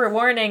proper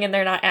warning, and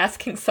they're not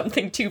asking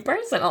something too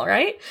personal,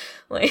 right?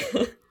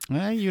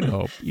 You'd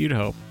hope. You'd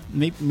hope.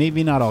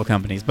 Maybe not all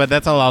companies, but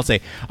that's all I'll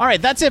say. All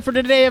right, that's it for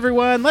today,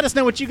 everyone. Let us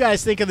know what you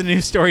guys think of the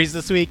news stories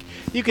this week.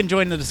 You can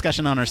join the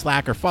discussion on our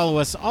Slack or follow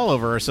us all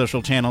over our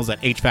social channels at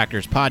H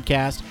Factors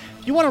Podcast.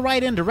 If you want to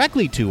write in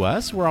directly to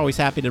us, we're always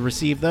happy to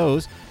receive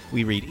those.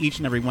 We read each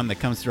and every one that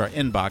comes through our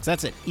inbox.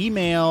 That's at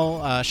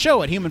email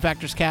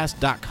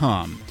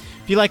show@humanfactorscast.com.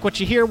 If you like what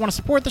you hear, want to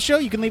support the show,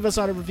 you can leave us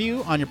a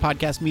review on your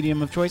podcast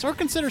medium of choice or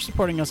consider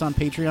supporting us on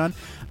Patreon.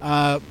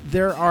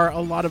 There are a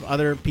lot of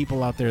other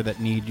people out there that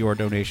need your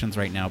donations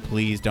right now.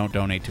 Please don't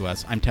donate to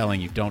us. I'm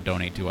telling you, don't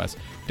donate to us.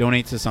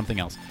 Donate to something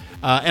else.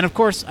 And of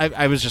course,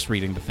 I was just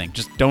reading the thing.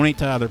 Just donate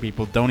to other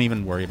people. Don't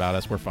even worry about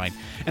us. We're fine.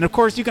 And of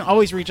course, you can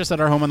always reach us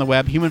at our home on the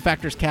web,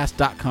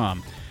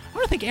 humanfactorscast.com. I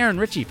want to thank Aaron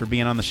Ritchie for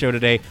being on the show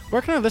today.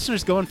 Where can our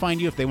listeners go and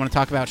find you if they want to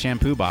talk about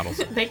shampoo bottles?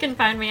 They can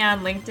find me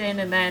on LinkedIn,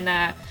 and then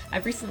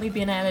I've recently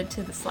been added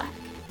to the Slack.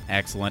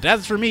 Excellent.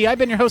 As for me, I've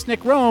been your host,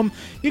 Nick Rome.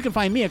 You can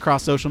find me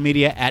across social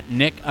media at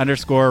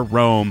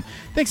Nick_Rome.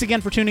 Thanks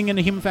again for tuning in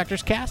to Human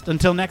Factors Cast.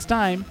 Until next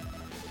time,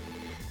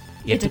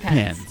 it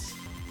depends.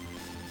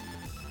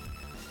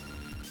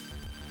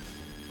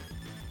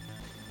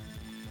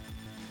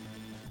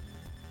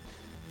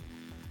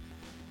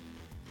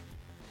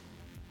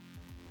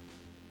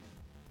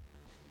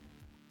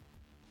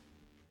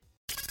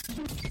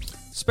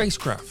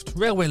 Spacecraft,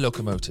 railway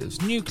locomotives,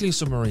 nuclear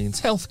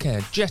submarines,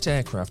 healthcare, jet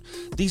aircraft,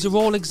 these are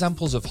all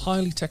examples of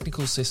highly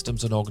technical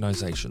systems and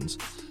organisations,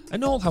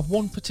 and all have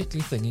one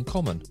particular thing in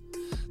common.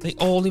 They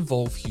all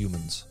involve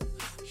humans.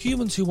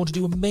 Humans who want to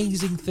do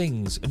amazing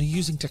things and are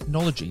using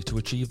technology to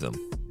achieve them.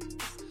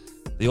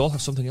 They all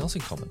have something else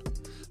in common.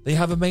 They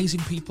have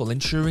amazing people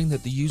ensuring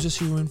that the users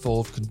who are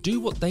involved can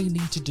do what they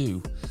need to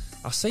do,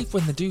 are safe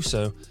when they do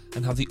so,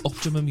 and have the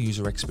optimum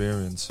user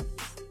experience.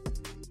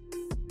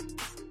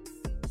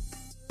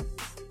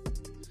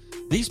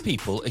 These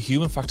people are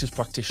Human Factors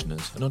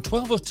practitioners, and on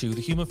 1202,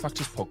 the Human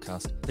Factors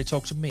podcast, they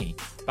talk to me,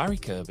 Barry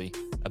Kirby,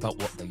 about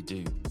what they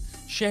do,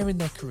 sharing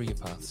their career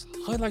paths,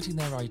 highlighting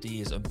their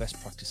ideas and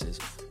best practices,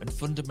 and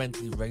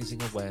fundamentally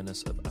raising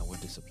awareness of our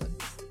discipline.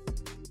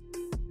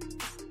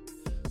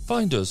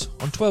 Find us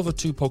on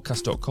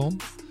 1202podcast.com,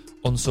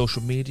 on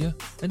social media,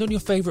 and on your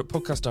favourite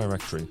podcast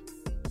directory,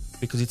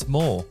 because it's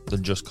more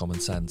than just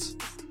common sense.